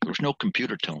 There was no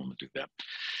computer telling him to do that.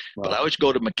 Wow. But I always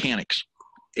go to mechanics.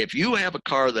 If you have a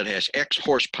car that has X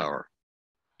horsepower,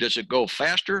 does it go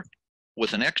faster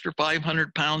with an extra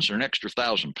 500 pounds or an extra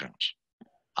 1,000 pounds?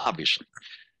 Obviously.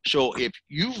 So if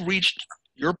you've reached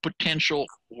your potential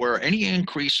where any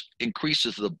increase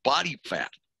increases the body fat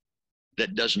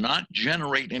that does not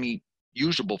generate any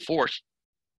usable force,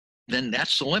 then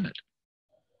that's the limit.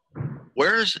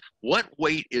 What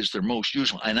weight is their most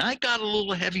useful? And I got a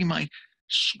little heavy my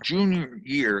junior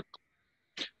year,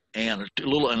 and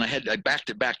I backed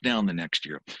it back down the next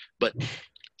year. But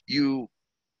you've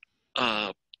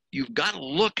got to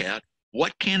look at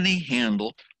what can they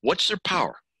handle, what's their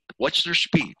power, what's their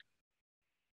speed.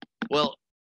 Well,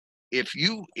 if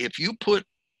you put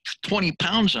 20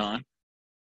 pounds on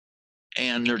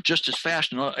and they're just as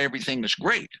fast and everything is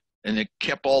great, and it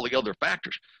kept all the other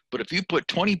factors. But if you put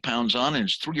 20 pounds on and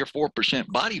it's 3 or 4%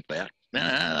 body fat,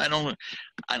 I don't.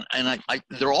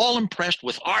 They're all impressed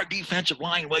with our defensive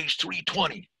line weighs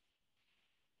 320.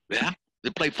 Yeah, they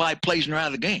play 5 plays and they're out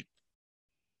of the game.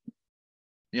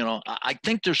 You know, I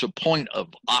think there's a point of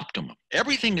optimum.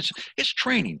 Everything it's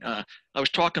training. I was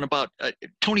talking about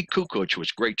Tony Kukoc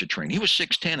was great to train. He was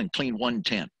 6'10" and cleaned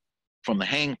 110 from the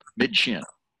hang mid shin.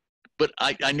 But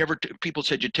I never. People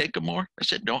said, "You take him more." I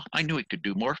said, "No, I knew he could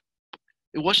do more.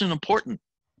 It wasn't important.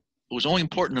 It was only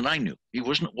important that I knew he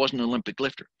wasn't an Olympic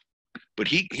lifter." But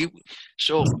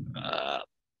so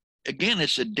again,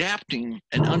 it's adapting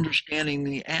and understanding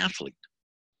the athlete.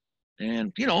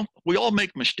 And, you know, we all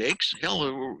make mistakes.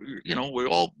 Hell, you know,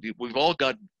 we've all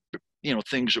got, you know,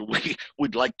 things that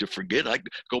we'd like to forget. I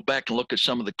go back and look at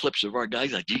some of the clips of our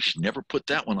guys. Like, geez, never put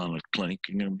that one on a clinic.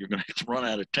 You know, you're going to run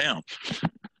out of town.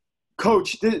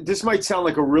 Coach, this might sound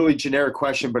like a really generic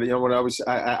question, but, you know, when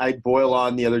I had Boyle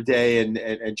on the other day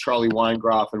and Charlie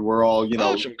Weingroff, and we're all, you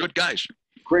know. Oh, some good guys.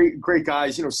 Great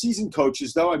guys, you know, seasoned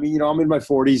coaches though. I mean, you know, I'm in my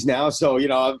 40s now, so, you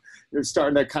know, I'm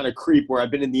starting to kind of creep where I've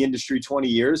been in the industry 20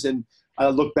 years, and I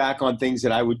look back on things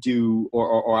that I would do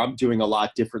or I'm doing a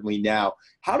lot differently now.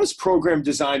 How does program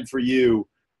design for you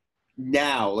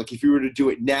now, like if you were to do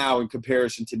it now in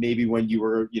comparison to maybe when you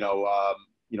were, you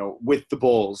know, with the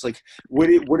Bulls, like would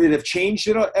it have changed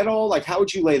at all? Like, how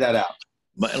would you lay that out?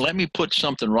 But let me put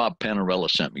something Rob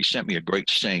Panarella sent me. He sent me a great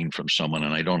saying from someone,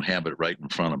 and I don't have it right in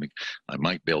front of me. I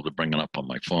might be able to bring it up on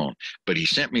my phone. But he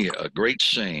sent me a great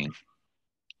saying.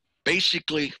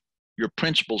 Basically, your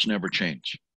principles never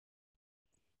change.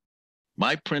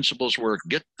 My principles were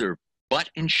get their butt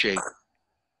in shape,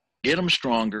 get them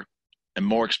stronger, and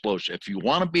more explosive. If you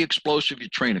want to be explosive, you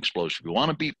train explosive. If you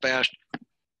want to be fast,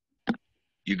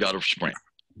 you got to sprint.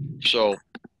 So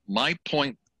my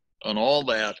point on all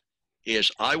that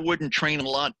is I wouldn't train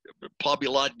probably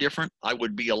a lot different. I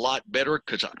would be a lot better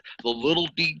because the little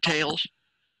details,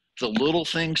 the little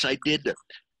things I did,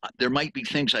 there might be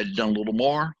things I'd done a little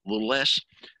more, a little less.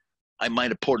 I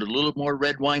might have poured a little more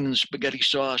red wine in the spaghetti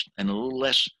sauce and a little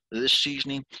less of this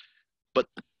seasoning. But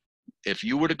if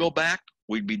you were to go back,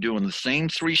 we'd be doing the same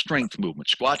 3 strength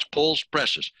movements: squats, pulls,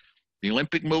 presses. The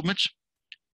Olympic movements,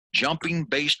 jumping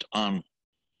based on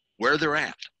where they're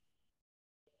at.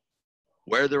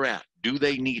 Where they're at. Do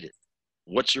they need it?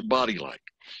 What's their body like?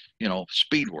 You know,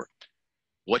 speed work.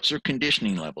 What's their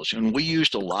conditioning levels? And we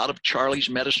used a lot of Charlie's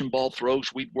medicine ball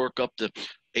throws. We'd work up to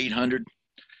 800.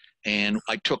 And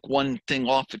I took one thing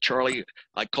off of Charlie.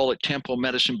 I call it tempo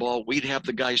medicine ball. We'd have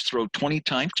the guys throw 20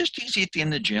 times, just easy at the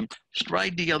end of the gym,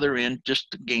 stride the other end, just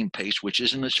the game pace, which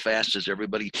isn't as fast as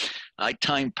everybody. I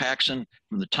timed Paxson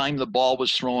from the time the ball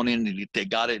was thrown in, they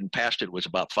got it and passed it was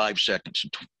about 5 seconds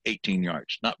and 18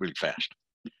 yards. Not really fast.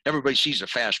 Everybody sees a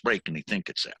fast break and they think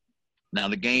it's that. Now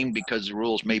the game, because the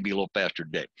rules may be a little faster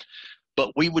today.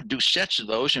 But we would do sets of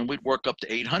those and we'd work up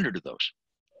to 800 of those.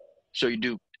 So you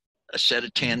do a set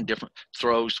of 10 different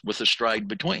throws with a stride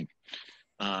between.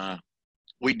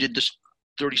 We did this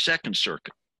 30-second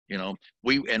circuit, you know.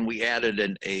 We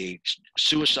added a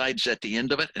suicides at the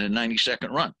end of it and a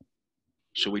 90-second run.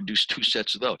 So we do 2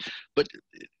 sets of those. But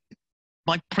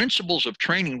my principles of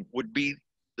training would be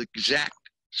the exact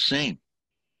same.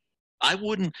 I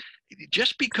wouldn't,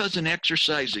 just because an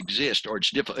exercise exists or it's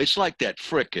difficult, it's like that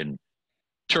frickin'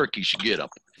 Turkish get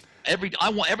up. Every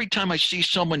time I see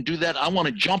someone do that, I want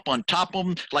to jump on top of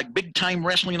them like big time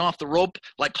wrestling off the rope,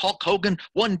 like Hulk Hogan.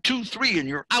 1, 2, 3, and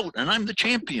you're out, and I'm the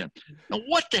champion. Now,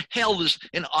 what the hell is?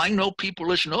 And I know people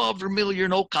listen. Oh, Vermeil, you're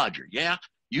no codger. Yeah,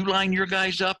 you line your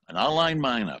guys up, and I'll line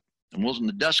mine up. And when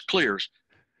the dust clears,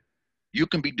 you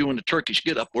can be doing the Turkish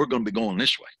get up. We're going to be going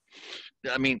this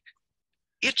way. I mean,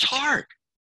 it's hard.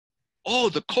 Oh,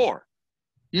 the core.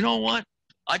 You know what?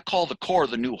 I call the core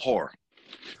the new whore.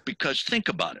 Because think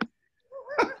about it.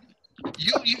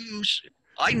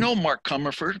 I know Mark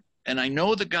Comerford, and I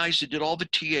know the guys that did all the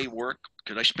TA work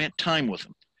because I spent time with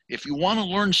them. If you want to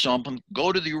learn something,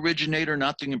 go to the originator,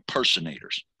 not the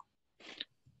impersonators.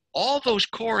 All those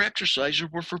core exercises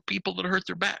were for people that hurt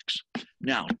their backs.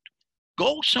 Now,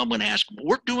 someone ask,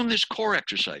 we're doing this core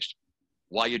exercise.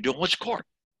 Why are you doing what's core?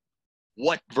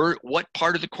 What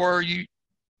part of the core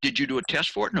did you do a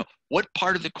test for it? No. What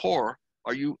part of the core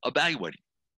are you evaluating?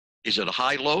 Is it a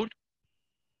high load?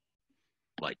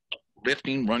 Like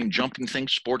lifting, running, jumping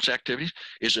things, sports activities?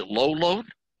 Is it low load?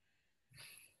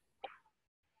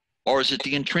 Or is it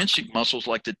the intrinsic muscles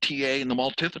like the TA and the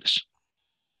multifidus?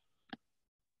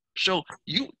 So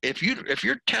if you're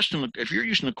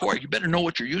using the core, you better know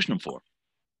what you're using them for.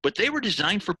 But they were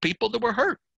designed for people that were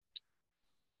hurt.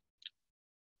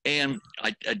 And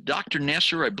Dr.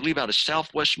 Nesser, I believe out of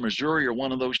Southwest Missouri or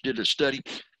one of those, did a study,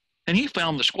 and he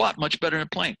found the squat much better than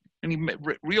plank. And he made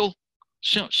real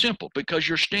simple, because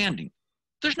you're standing.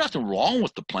 There's nothing wrong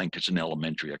with the plank. It's an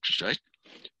elementary exercise.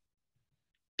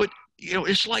 But,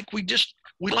 it's like I'm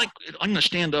going to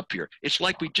stand up here. It's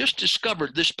like we just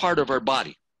discovered this part of our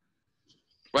body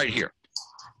right here.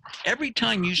 Every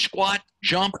time you squat,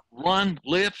 jump, run,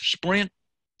 lift, sprint,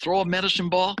 throw a medicine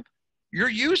ball, you're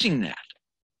using that.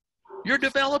 You're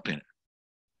developing it.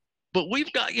 But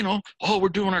we've got, we're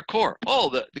doing our core. Oh,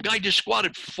 the guy just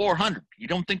squatted 400. You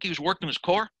don't think he was working his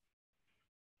core?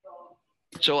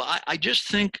 So I just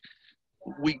think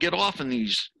we get off in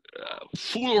these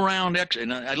fool around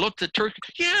and I looked at turkey.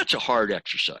 Yeah, it's a hard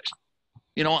exercise.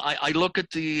 I look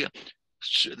at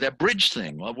that bridge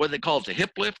thing. What do they call it? The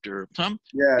hip lift or something?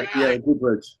 Yeah, hip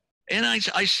bridge. And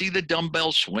I see the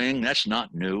dumbbell swing. That's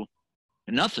not new.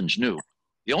 And nothing's new.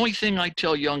 The only thing I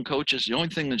tell young coaches, the only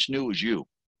thing that's new is you.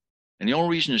 And the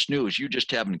only reason it's new is you just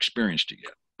haven't experienced it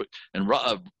yet. And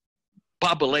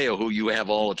Bob Baleo, who you have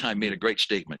all the time, made a great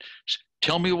statement.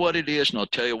 Tell me what it is, and I'll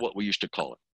tell you what we used to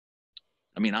call it.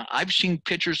 I mean, I've seen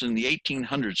pictures in the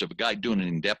 1800s of a guy doing an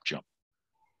in-depth jump.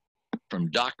 From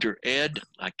Dr. Ed,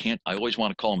 I always want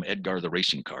to call him Edgar the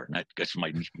racing car. And that's my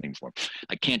nickname for him.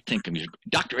 I can't think of him.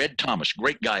 Dr. Ed Thomas,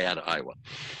 great guy out of Iowa.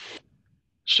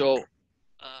 So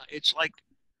it's like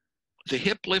the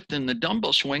hip lift and the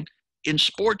dumbbell swing in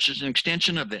sports is an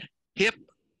extension of the hip,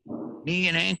 knee,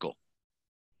 and ankle.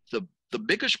 The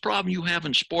biggest problem you have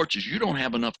in sports is you don't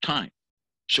have enough time.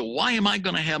 So why am I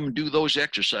going to have them do those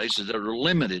exercises that are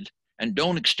limited and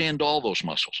don't extend all those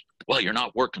muscles? Well, you're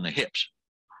not working the hips.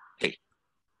 Hey,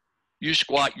 you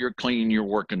squat, you're clean, you're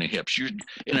working the hips.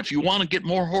 And if you want to get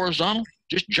more horizontal,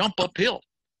 just jump uphill,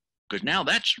 because now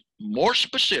that's more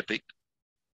specific.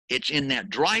 It's in that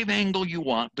drive angle you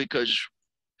want, because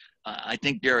I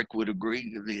think Derek would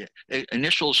agree. The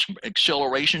initial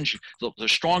accelerations, the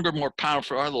stronger, more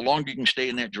powerful are, the longer you can stay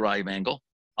in that drive angle.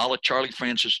 A la Charlie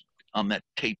Francis on that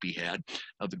tape he had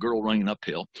of the girl running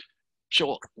uphill.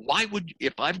 So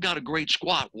if I've got a great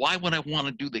squat, why would I want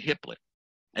to do the hip lift?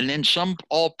 And then some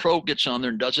all-pro gets on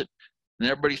there and does it, and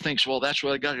everybody thinks, well, that's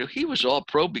what I got to do. He was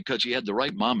all-pro because he had the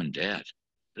right mom and dad.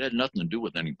 It had nothing to do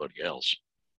with anybody else.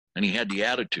 And he had the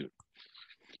attitude.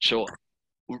 So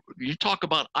you talk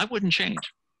about, I wouldn't change.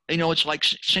 It's like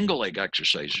single leg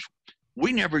exercises.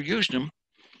 We never used them.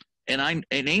 And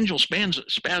Angel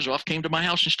Spazoff came to my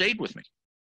house and stayed with me.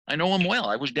 I know him well.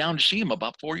 I was down to see him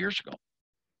about 4 years ago.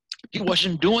 He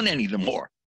wasn't doing any of them more.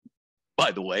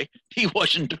 By the way, he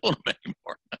wasn't doing them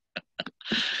anymore.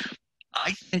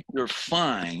 I think they're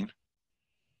fine.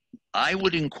 I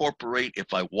would incorporate,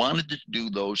 if I wanted to do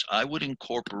those, I would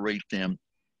incorporate them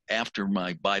after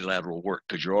my bilateral work,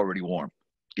 because you're already warm.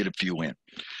 Get a few in.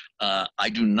 I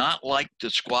do not like the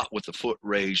squat with the foot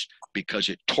raised because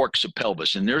it torques the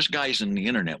pelvis. And there's guys on the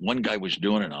internet. One guy was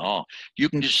doing it. Oh, you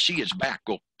can just see his back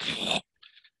go.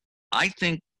 I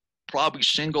think probably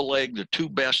single leg, the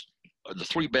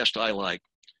three best I like.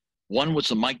 One was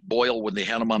the Mike Boyle when they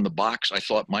had him on the box. I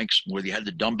thought Mike's where you had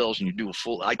the dumbbells and you do a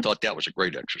full. I thought that was a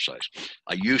great exercise.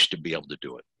 I used to be able to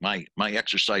do it. My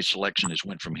exercise selection has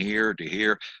went from here to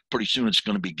here. Pretty soon it's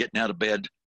going to be getting out of bed,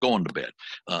 going to bed.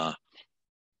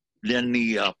 Then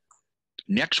the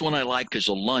next one I like is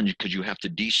a lunge, because you have to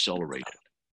decelerate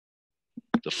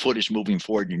it. The foot is moving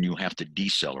forward and you have to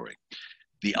decelerate.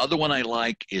 The other one I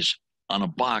like is on a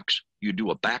box, you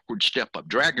do a backward step up.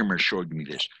 Dragomer showed me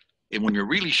this. And when you're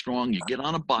really strong, you get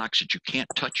on a box that you can't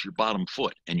touch your bottom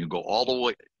foot, and you go all the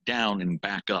way down and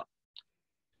back up.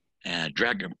 And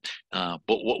Dragomer. But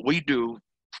what we do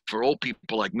for old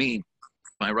people like me,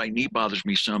 my right knee bothers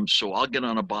me some, so I'll get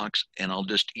on a box and I'll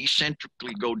just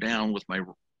eccentrically go down with my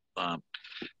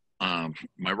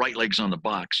right leg's on the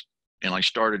box. And I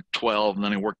start at 12, and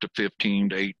then I work to 15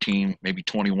 to 18, maybe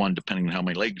 21, depending on how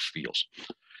my leg feels.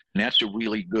 And that's a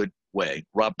really good way.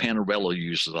 Rob Panarello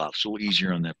uses it a lot, so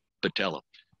easier on the patella.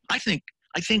 I think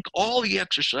all the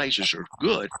exercises are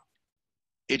good.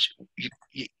 It's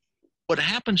what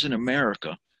happens in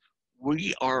America.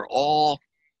 We are all.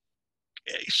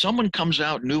 Someone comes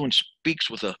out new and speaks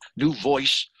with a new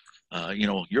voice,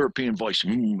 European voice.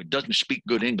 It doesn't speak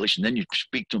good English, and then you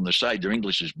speak to them on the side. Their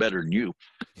English is better than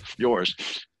yours.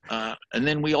 and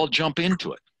then we all jump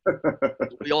into it.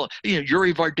 We all,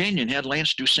 Yuri Vardanyan had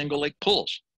Lance do single leg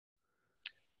pulls.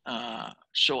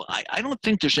 So I don't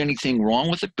think there's anything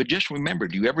wrong with it, but just remember,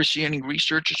 do you ever see any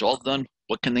research? It's all done.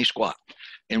 What can they squat?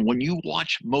 And when you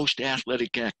watch most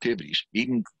athletic activities,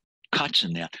 even cuts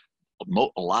in that,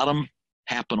 a lot of them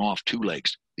happen off 2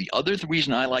 legs. The other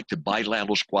reason I like the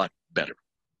bilateral squat better,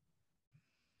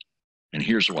 and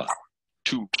here's why,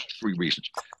 3 reasons.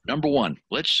 Number one,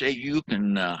 let's say you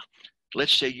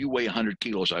weigh 100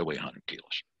 kilos, I weigh 100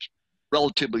 kilos,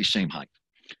 relatively same height.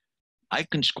 I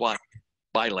can squat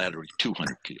bilaterally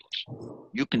 200 kilos.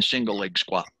 You can single leg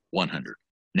squat 100.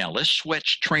 Now let's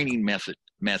switch training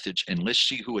methods and let's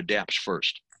see who adapts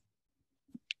first.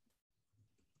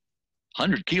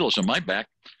 100 kilos on my back,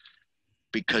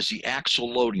 because the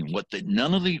axle loading,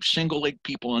 none of the single leg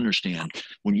people understand,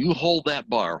 when you hold that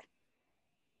bar,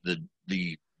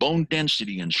 the bone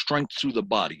density and strength through the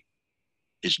body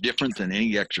is different than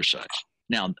any exercise.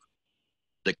 Now,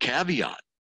 the caveat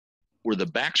where the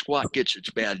back squat gets its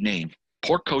bad name,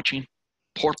 poor coaching,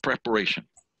 poor preparation.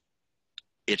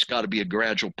 It's got to be a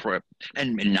gradual prep,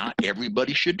 and not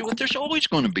everybody should do it. There's always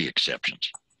going to be exceptions.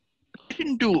 I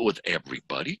didn't do it with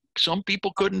everybody. Some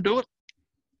people couldn't do it.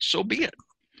 So be it.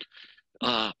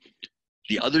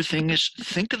 The other thing is,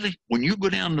 when you go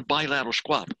down the bilateral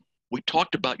squat, we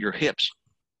talked about your hips.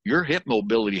 Your hip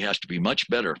mobility has to be much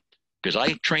better, because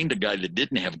I trained a guy that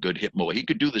didn't have good hip mobility. He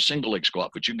could do the single leg squat,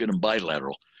 but you get him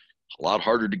bilateral. A lot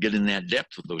harder to get in that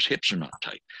depth if those hips are not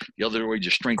tight. The other way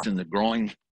to strengthen the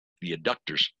groin, the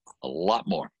adductors, a lot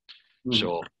more. Mm-hmm.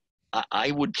 So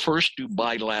I would first do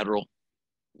bilateral,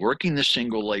 working the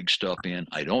single leg stuff in.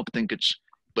 I don't think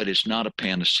but it's not a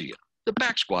panacea. The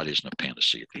back squat isn't a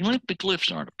panacea. The Olympic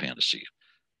lifts aren't a panacea.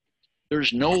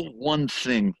 There's no one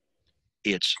thing.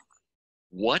 It's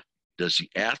what does the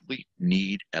athlete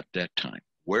need at that time?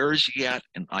 Where is he at?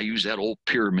 And I use that old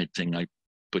pyramid thing I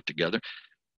put together.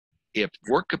 If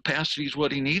work capacity is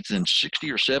what he needs, then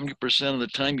 60 or 70% of the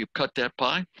time you cut that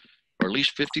pie, or at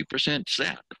least 50% is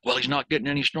that. Well, he's not getting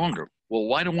any stronger. Well,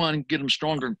 why do I want to get him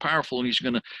stronger and powerful, and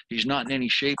he's not in any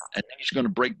shape, and then he's going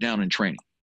to break down in training?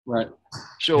 Right.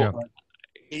 So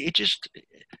it just,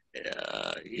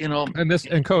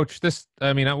 And Coach,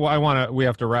 we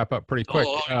have to wrap up pretty quick.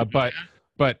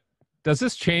 But does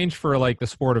this change for like the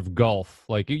sport of golf?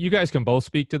 Like you guys can both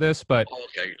speak to this, but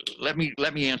okay, let me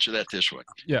answer that this way.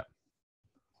 Yeah.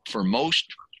 For most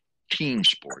team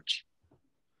sports,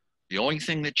 the only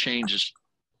thing that changes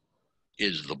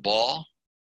is the ball,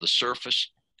 the surface,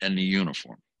 and the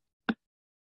uniform.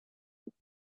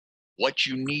 What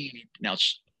you need now,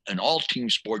 in all team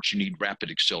sports, you need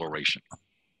rapid acceleration.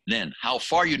 Then how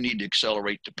far you need to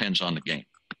accelerate depends on the game.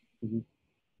 Mm-hmm.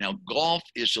 Now, golf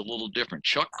is a little different.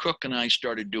 Chuck Cook and I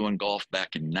started doing golf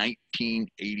back in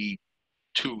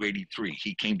 1982, 83.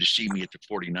 He came to see me at the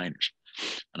 49ers.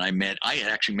 And I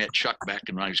had actually met Chuck back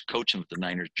when I was coaching with the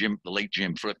Niners. The late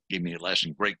Jim Fripp gave me a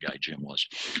lesson. Great guy Jim was.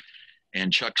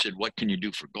 And Chuck said, "What can you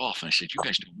do for golf?" And I said, "You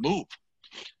guys don't move."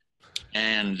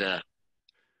 And,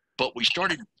 but we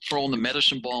started throwing the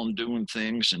medicine ball and doing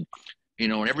things. And,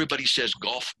 and everybody says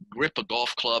grip a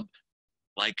golf club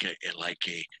like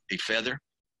a feather.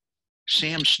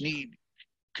 Sam Snead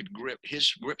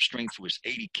his grip strength was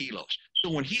 80 kilos.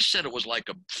 So when he said it was like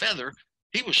a feather,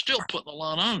 he was still putting a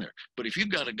lot on there. But if you've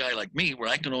got a guy like me where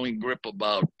I can only grip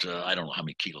about, I don't know how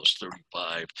many kilos,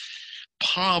 35,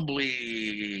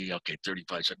 probably,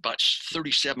 35, so about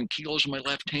 37 kilos in my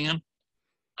left hand,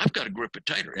 I've got to grip it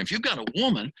tighter. And if you've got a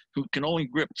woman who can only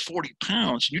grip 40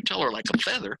 pounds, you tell her like a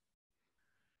feather,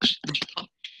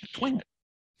 swing it.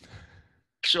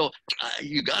 So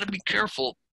you got to be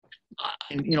careful.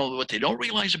 And what they don't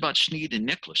realize about Snead and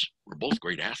Nicklaus, we're both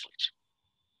great athletes.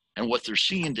 And what they're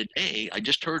seeing today, I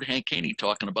just heard Hank Haney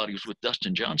talking about, he was with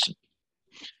Dustin Johnson.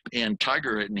 And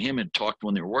Tiger and him had talked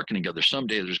when they were working together,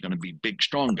 someday there's going to be big,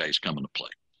 strong guys coming to play.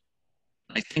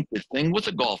 I think the thing with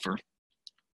a golfer,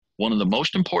 one of the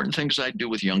most important things I do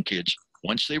with young kids,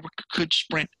 once they could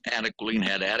sprint adequately and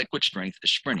had adequate strength,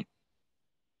 is sprinting.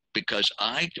 Because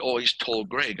I always told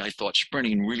Greg, I thought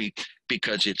sprinting really,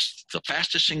 because it's the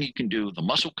fastest thing you can do, the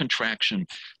muscle contraction,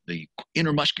 the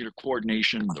intermuscular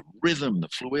coordination, the rhythm, the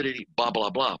fluidity, blah, blah,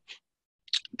 blah.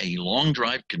 A long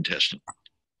drive contestant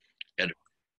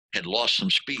had lost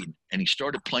some speed, and he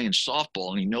started playing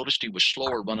softball, and he noticed he was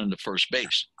slower running to first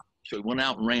base. So he went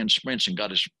out and ran sprints and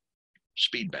got his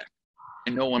speed back.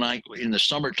 I know in the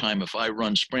summertime, if I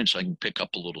run sprints, I can pick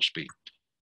up a little speed.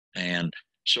 And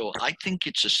so I think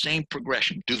it's the same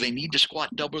progression. Do they need to squat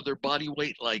double their body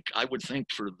weight? Like I would think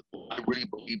I really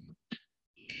believe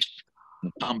in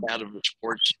the combat of the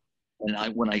sports.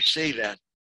 And when I say that,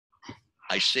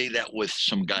 I say that with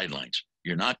some guidelines.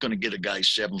 You're not going to get a guy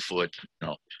 7 foot.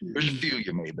 No, there's a few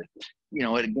you may, but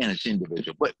again, it's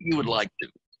individual. But you would like to.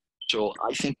 So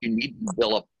I think you need to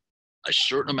develop a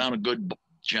certain amount of good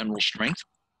general strength.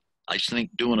 I think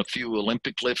doing a few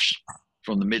Olympic lifts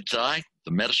from the mid-thigh,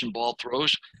 the medicine ball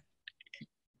throws,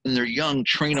 when they're young,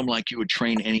 train them like you would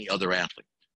train any other athlete.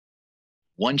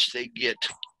 Once they get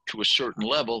to a certain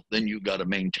level, then you got to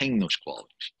maintain those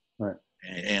qualities. Right.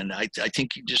 And I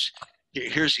think you just,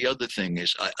 here's the other thing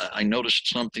is I noticed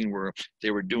something where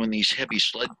they were doing these heavy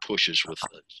sled pushes with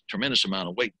a tremendous amount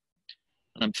of weight.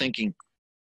 And I'm thinking,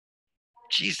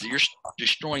 geez, you're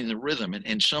destroying the rhythm.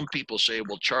 And some people say,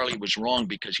 well, Charlie was wrong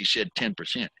because he said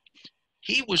 10%.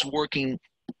 He was working,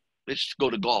 let's go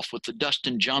to golf, with the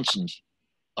Dustin Johnsons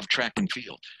of track and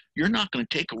field. You're not going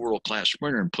to take a world-class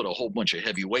sprinter and put a whole bunch of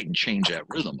heavy weight and change that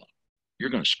rhythm up. You're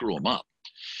going to screw them up.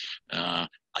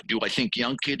 Do I think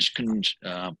young kids can,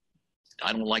 I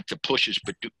don't like the pushes,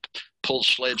 but do pull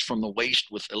sleds from the waist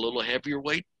with a little heavier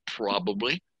weight?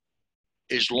 Probably.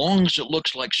 As long as it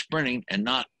looks like sprinting and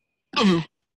not,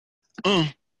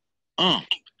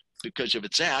 because if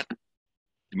it's that,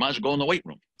 you might as well go in the weight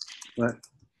room. Right.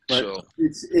 But so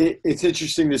it's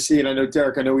interesting to see, and I know,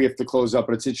 Derek, I know we have to close up,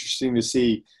 but it's interesting to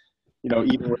see,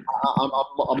 even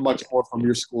I'm much more from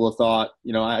your school of thought.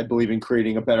 I believe in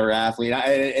creating a better athlete,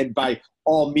 and by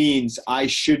all means, I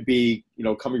should be,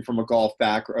 coming from a golf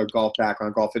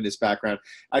fitness background,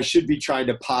 I should be trying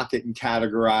to pocket and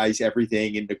categorize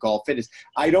everything into golf fitness.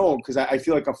 I don't, because I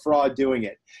feel like a fraud doing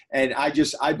it. And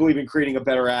I believe in creating a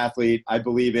better athlete. I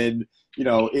believe in,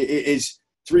 is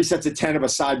 3 sets of 10 of a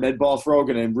side med ball throw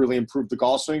going to really improve the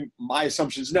golf swing? My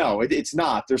assumption is no, it's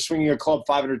not. They're swinging a club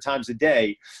 500 times a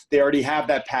day. They already have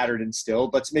that pattern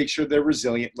instilled. Let's make sure they're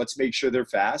resilient. Let's make sure they're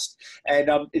fast. And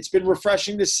it's been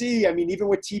refreshing to see. I mean, even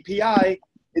with TPI,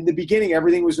 in the beginning,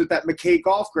 everything was with that McKay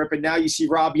golf grip, and now you see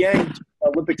Rob Yang,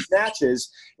 Olympic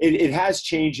snatches. It has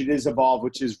changed. It has evolved,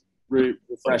 which is really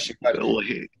refreshing. Well,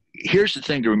 here's the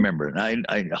thing to remember, and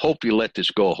I hope you let this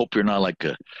go. I hope you're not like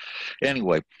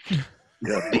anyway.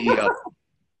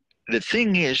 The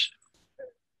thing is,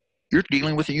 you're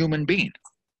dealing with a human being.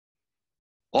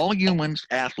 All humans,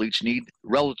 athletes, need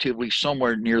relatively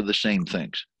somewhere near the same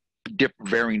things,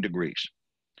 varying degrees.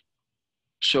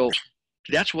 So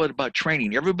that's what about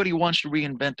training. Everybody wants to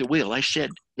reinvent the wheel. I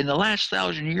said, in the last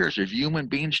 1,000 years, have human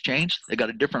beings changed? They got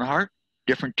a different heart,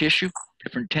 different tissue,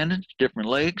 different tendons, different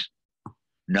legs?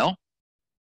 No?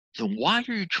 Then why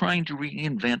are you trying to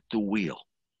reinvent the wheel?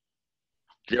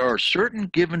 There are certain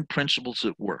given principles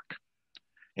that work.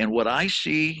 And what I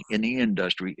see in the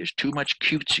industry is too much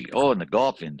cutesy. Oh, in the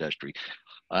golf industry.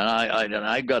 And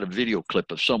I got a video clip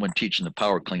of someone teaching the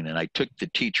power clean, and I took the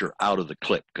teacher out of the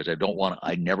clip because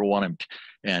I never want him.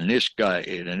 And this guy,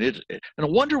 and I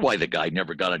wonder why the guy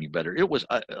never got any better. It was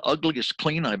ugliest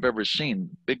clean I've ever seen.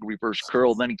 Big reverse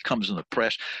curl. Then he comes in the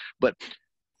press. But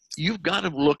you've got to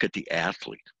look at the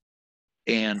athlete.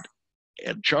 And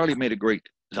Charlie made a great.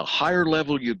 The higher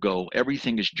level you go,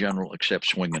 everything is general except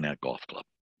swinging that golf club.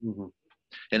 Mm-hmm.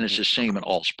 And it's the same in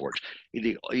all sports.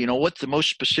 You know what the most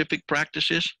specific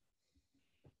practice is?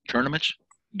 Tournaments,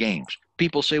 games.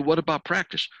 People say, what about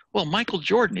practice? Well, Michael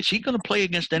Jordan, is he going to play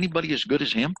against anybody as good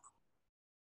as him?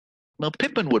 Well,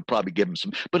 Pippen would probably give him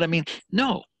some. But, I mean,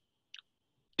 no.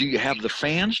 Do you have the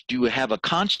fans? Do you have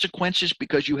consequences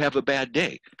because you have a bad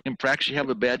day? In practice, you have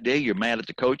a bad day. You're mad at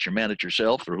the coach. You're mad at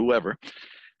yourself or whoever.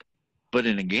 But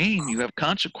in a game, you have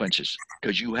consequences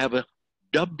because you have a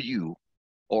W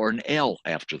or an L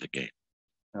after the game.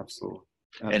 Absolutely.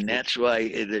 And that's why,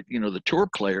 the tour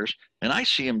players, and I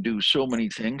see them do so many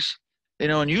things,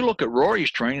 and you look at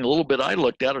Rory's training, a little bit I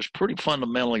looked at, it was pretty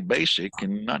fundamentally basic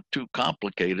and not too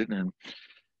complicated.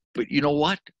 But you know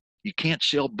what? You can't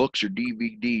sell books or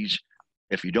DVDs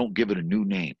if you don't give it a new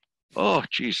name. Oh,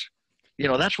 geez.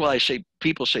 That's why I say,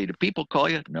 people say, do people call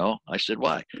you? No. I said,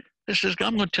 why? I says,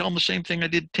 I'm going to tell them the same thing I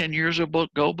did 10 years ago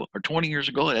or 20 years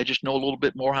ago. I just know a little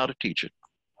bit more how to teach it.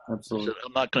 Absolutely.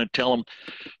 I'm not going to tell them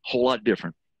a whole lot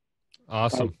different.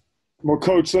 Awesome. Well,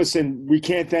 Coach, listen, we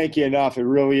can't thank you enough. It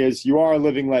really is. You are a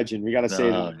living legend. We got to say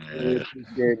that.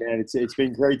 Yeah. Man. It's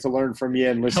been great to learn from you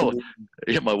and listen.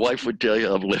 Yeah, my wife would tell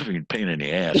you I'm living pain in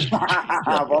the ass.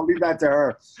 I'll leave that to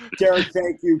her. Derek,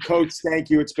 thank you. Coach, thank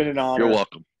you. It's been an honor. You're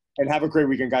welcome. And have a great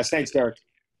weekend, guys. Thanks, Derek.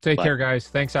 Take care, guys.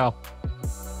 Thanks, Al.